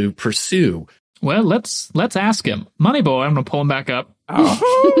intends to pursue. Well, let's ask him. Moneyboy, I'm going to pull him back up.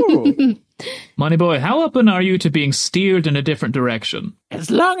 Oh. Moneyboy, how open are you to being steered in a different direction?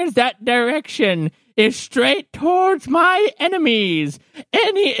 As long as that direction is straight towards my enemies,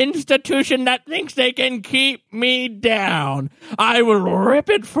 any institution that thinks they can keep me down, I will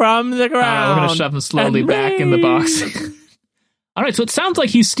rip it from the ground. We're going to shove him slowly back in the box. All right, so it sounds like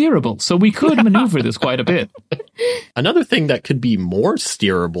he's steerable, so we could maneuver this quite a bit. Another thing that could be more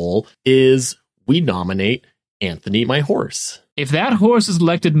steerable is we nominate Anthony, my horse. If that horse is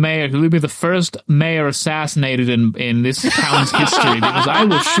elected mayor, he'll be the first mayor assassinated in this town's history, because I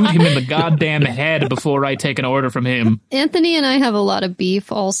will shoot him in the goddamn head before I take an order from him. Anthony and I have a lot of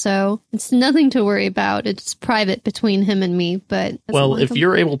beef also. It's nothing to worry about. It's private between him and me, but... Well, if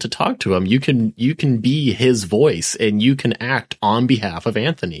you're able to talk to him, you can be his voice, and you can act on behalf of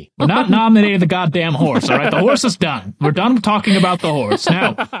Anthony. We're not nominating the goddamn horse, all right? The horse is done. We're done talking about the horse.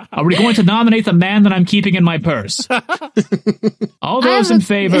 Now, are we going to nominate the man that I'm keeping in my purse? All those in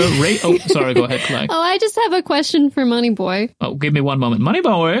favor, sorry, go ahead, Clegg. Oh, I just have a question for Moneyboy. Oh, give me one moment.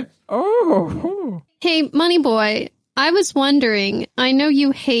 Moneyboy! Oh. Hey, Moneyboy, I was wondering, I know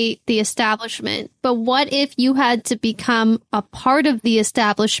you hate the establishment, but what if you had to become a part of the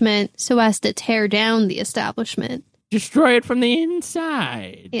establishment so as to tear down the establishment? Destroy it from the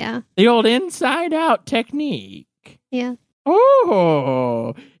inside. Yeah. The old inside-out technique. Yeah.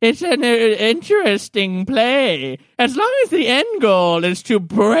 Oh, it's an interesting play. As long as the end goal is to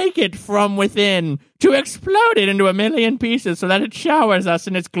break it from within, to explode it into a million pieces so that it showers us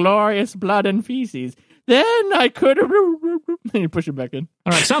in its glorious blood and feces, then I could... You push it back in.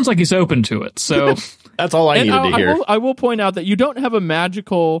 All right, sounds like he's open to it, so... That's all I needed to hear. I will point out that you don't have a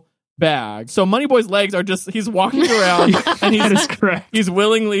magical bag. So Moneyboy's legs are just, he's walking around and that is correct. He's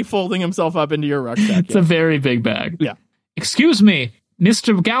willingly folding himself up into your rucksack. It's a very big bag. Yeah. Excuse me,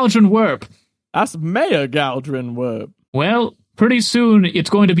 Mr. Galdrin Werp. That's Mayor Galdrin Werp. Well, pretty soon it's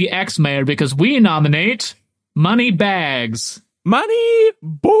going to be ex-mayor because we nominate Money Bags. Money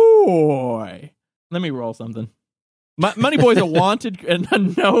Boy. Let me roll something. Money Boy's a wanted and a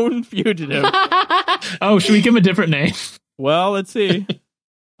known fugitive. Oh, should we give him a different name? Well, let's see.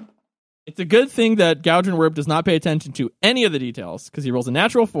 It's a good thing that Galdrin Werp does not pay attention to any of the details because he rolls a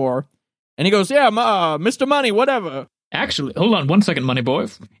natural 4 and he goes, yeah, Mr. Money, whatever. Actually, hold on 1 second, Money Boy.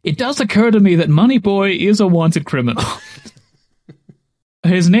 It does occur to me that Money Boy is a wanted criminal.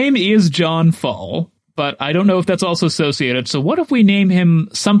 His name is John Fall, but I don't know if that's also associated. So what if we name him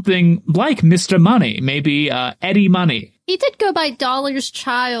something like Mr. Money? Maybe Eddie Money. He did go by Dollar's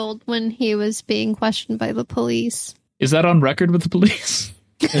Child when he was being questioned by the police. Is that on record with the police?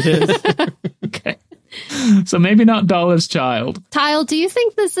 It is. Okay. So maybe not Dollar's Child. Tile, do you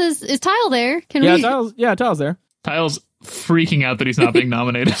think this is Tile there? Tile's there. Tile's freaking out that he's not being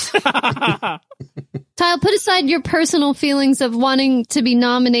nominated. Tile, put aside your personal feelings of wanting to be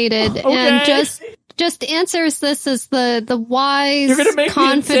nominated and just answer us this as the wise, You're gonna make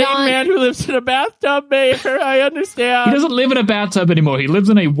confidant me insane man who lives in a bathtub, Mayor. I understand. He doesn't live in a bathtub anymore. He lives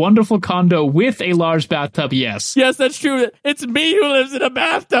in a wonderful condo with a large bathtub, yes. Yes, that's true. It's me who lives in a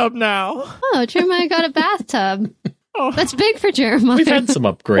bathtub now. Oh, Jeremiah got a bathtub. Oh. That's big for Jeremiah. We've had some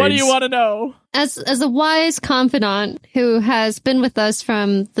upgrades. What do you want to know? As a wise confidant who has been with us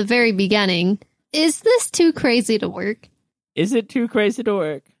from the very beginning, is this too crazy to work? Is it too crazy to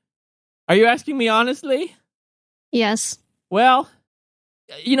work? Are you asking me honestly? Yes. Well,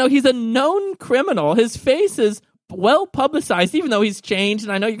 he's a known criminal. His face is well publicized, even though he's changed,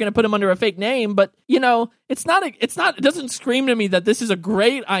 and I know you're going to put him under a fake name, but, it doesn't scream to me that this is a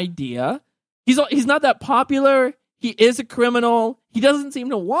great idea. He's not that popular. He is a criminal. He doesn't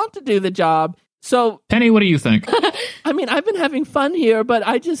seem to want to do the job. So, Penny, what do you think? I mean, I've been having fun here, but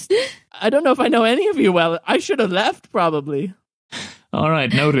I don't know if I know any of you well. I should have left, probably. All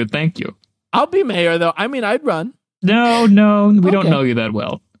right, noted. Thank you. I'll be mayor, though. I mean, I'd run. No, we don't know you that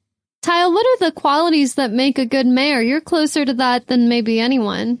well. Tile, what are the qualities that make a good mayor? You're closer to that than maybe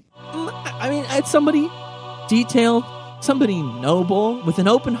anyone. I mean, it's somebody detailed, somebody noble, with an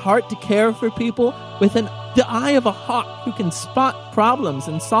open heart to care for people, with the eye of a hawk who can spot problems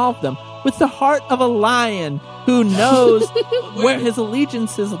and solve them, with the heart of a lion who knows where his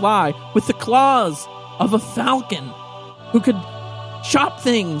allegiances lie, with the claws of a falcon who could chop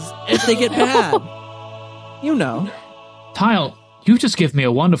things if they get bad. You know. Tile, you just give me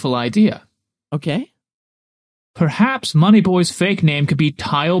a wonderful idea. Okay. Perhaps Moneyboy's fake name could be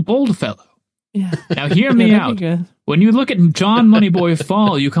Tile Boldfellow. Yeah. Now hear me out. When you look at John Moneyboy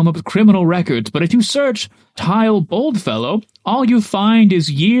Fall, you come up with criminal records, but if you search Tile Boldfellow, all you find is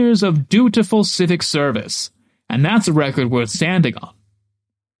years of dutiful civic service. And that's a record worth standing on.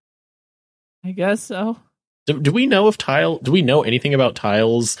 I guess so. Do we know do we know anything about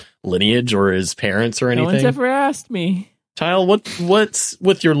Tile's lineage or his parents or anything? No one's ever asked me. Tile, what's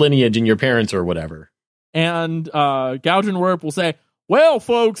with your lineage and your parents or whatever? And Galdrin Werp will say, well,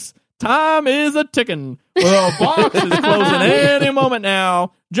 folks, time is a-ticking. Well, box is closing any moment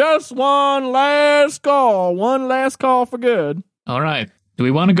now. Just one last call. One last call for good. All right. Do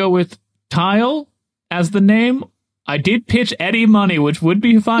we want to go with Tile as the name? I did pitch Eddie Money, which would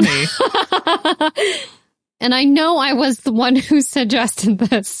be funny. And I know I was the one who suggested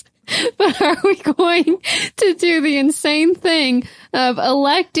this, but are we going to do the insane thing of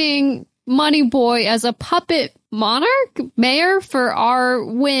electing Moneyboy as a puppet mayor for our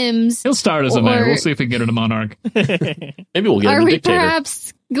whims? He'll start as a mayor. We'll see if we can get him a monarch. Maybe we'll get him a dictator. Are we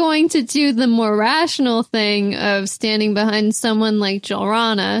perhaps going to do the more rational thing of standing behind someone like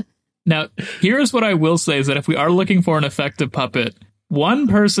Jolrana? Now, here's what I will say is that if we are looking for an effective puppet, one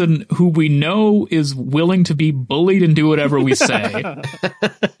person who we know is willing to be bullied and do whatever we say,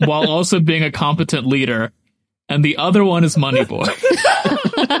 while also being a competent leader, and the other one is Moneyboy.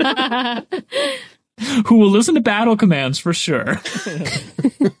 who will listen to battle commands for sure,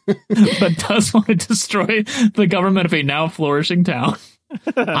 but does want to destroy the government of a now flourishing town.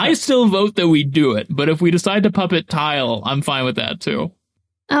 I still vote that we do it, but if we decide to puppet Tile, I'm fine with that too.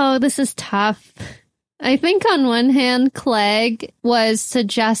 Oh, this is tough. I think on one hand, Clegg was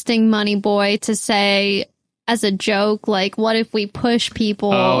suggesting Moneyboy to say as a joke, like, what if we push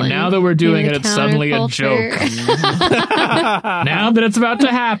people? Oh, now that we're doing it, it's suddenly a joke. Now that it's about to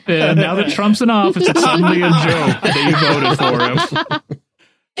happen, now that Trump's in office, it's suddenly a joke that you voted for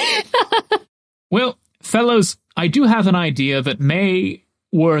him. Well, fellows, I do have an idea that may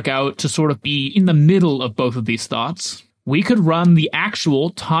work out to sort of be in the middle of both of these thoughts. We could run the actual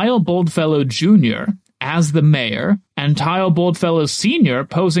Tile Boldfellow Jr. as the mayor, and Tile Boldfellow Sr.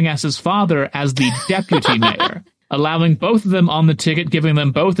 posing as his father as the deputy mayor, allowing both of them on the ticket, giving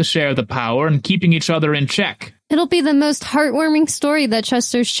them both a share of the power, and keeping each other in check. It'll be the most heartwarming story that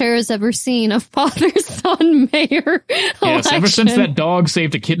Chester's Chair has ever seen, a father-son mayor Yes, election. ever since that dog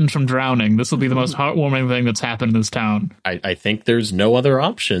saved a kitten from drowning, this will be the most heartwarming thing that's happened in this town. I think there's no other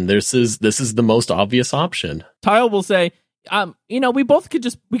option. This is the most obvious option. Tile will say, we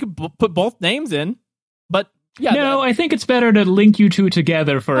could put both names in, but yeah. No, I think it's better to link you two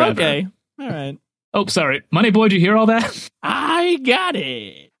together forever. Okay, all right. Oh, sorry. Moneyboy, did you hear all that? I got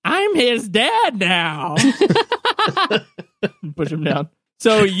it. I'm his dad now. Push him down.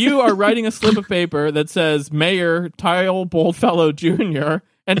 So you are writing a slip of paper that says Mayor Tile Boldfellow Jr.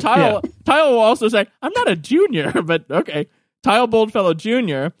 And Tile will also say, I'm not a junior, but okay. Tile Boldfellow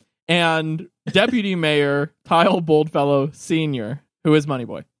Jr. and Deputy Mayor Tile Boldfellow Sr., who is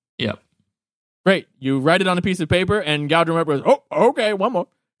Moneyboy. Yep. Great. You write it on a piece of paper, and Galdrim goes, oh, okay, one more.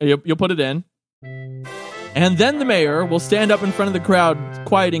 You'll put it in. And then the mayor will stand up in front of the crowd,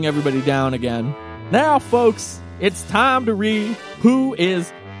 quieting everybody down again. Now, folks, it's time to read who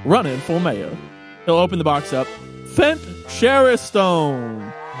is running for mayor. He'll open the box up. Fent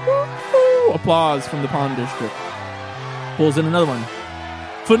Sherristone. Woo-hoo! Applause from the Pond District. Pulls in another one.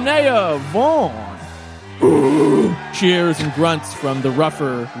 Finea Vaughn. Ooh! Cheers and grunts from the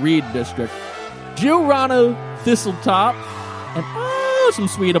rougher Reed District. Giorano Thistletop. And some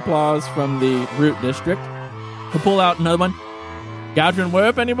sweet applause from the Root District. He'll pull out another one. Galdrim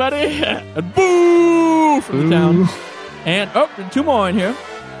Whip, anybody? And boo! From the town. And, two more in here.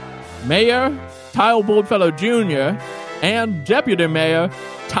 Mayor Tile Boldfellow Jr. and Deputy Mayor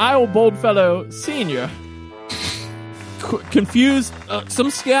Tile Boldfellow Sr. Confused.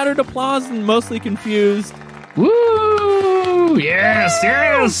 Some scattered applause and mostly confused. Woo! Yes,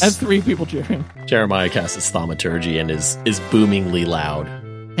 yes! And 3 people cheering. Jeremiah casts his thaumaturgy and is boomingly loud.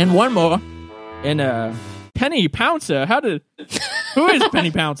 And one more. And Penny Pouncer. Who is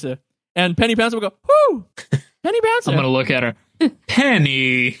Penny Pouncer? And Penny Pouncer will go, whoo! Penny Pouncer. I'm going to look at her.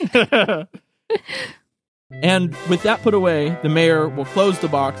 Penny! And with that put away, the mayor will close the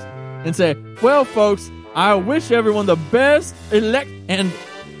box and say, well, folks, I wish everyone the best and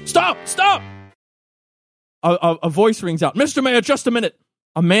stop! A voice rings out. Mr. Mayor, just a minute.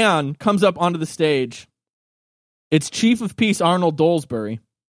 A man comes up onto the stage. It's Chief of Peace Arnold Dolesbury.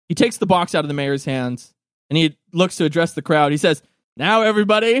 He takes the box out of the mayor's hands, and he looks to address the crowd. He says, now,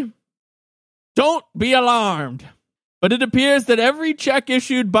 everybody, don't be alarmed. But it appears that every check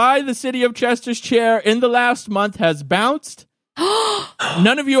issued by the city of Chester's Chair in the last month has bounced.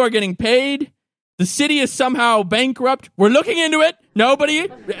 None of you are getting paid. The city is somehow bankrupt. We're looking into it. Nobody.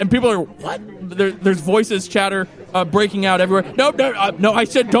 And people are, what? There's voices chatter breaking out everywhere. No, I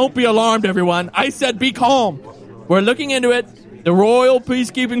said don't be alarmed, everyone. I said be calm. We're looking into it. The Royal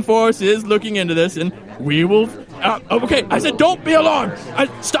Peacekeeping Force is looking into this, and we will... okay, I said don't be alarmed.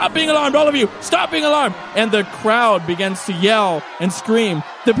 Stop being alarmed, all of you. Stop being alarmed. And the crowd begins to yell and scream.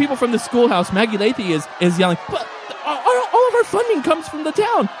 The people from the schoolhouse, Maggie Lathy is yelling, but all of our funding comes from the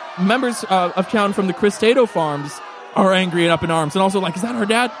town. Members of town from the Cristato farms are angry and up in arms, and also like, is that our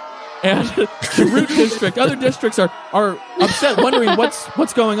dad? And the Root District, other districts are upset, wondering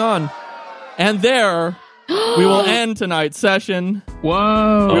what's going on. And there... we will end tonight's session.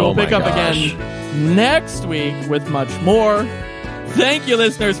 Whoa. We will pick up again next week with much more. Thank you,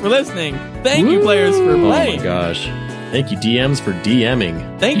 listeners, for listening. Thank you, players, for playing. Oh my gosh. Thank you, DMs, for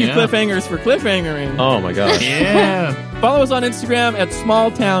DMing. Thank you, cliffhangers, for cliffhangering. Oh my gosh. Yeah. Follow us on Instagram at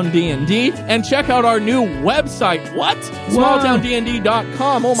SmallTownDND and check out our new website. What?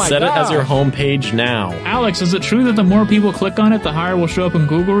 SmallTownDND.com. Oh my god. Set it as your homepage now. Alex, is it true that the more people click on it, the higher will show up in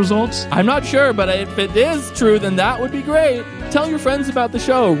Google results? I'm not sure, but if it is true, then that would be great. Tell your friends about the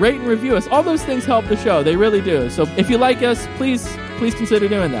show. Rate and review us. All those things help the show. They really do. So if you like us, please consider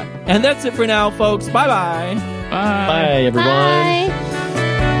doing that. And that's it for now, folks. Bye-bye. Bye. Bye, everyone. Bye.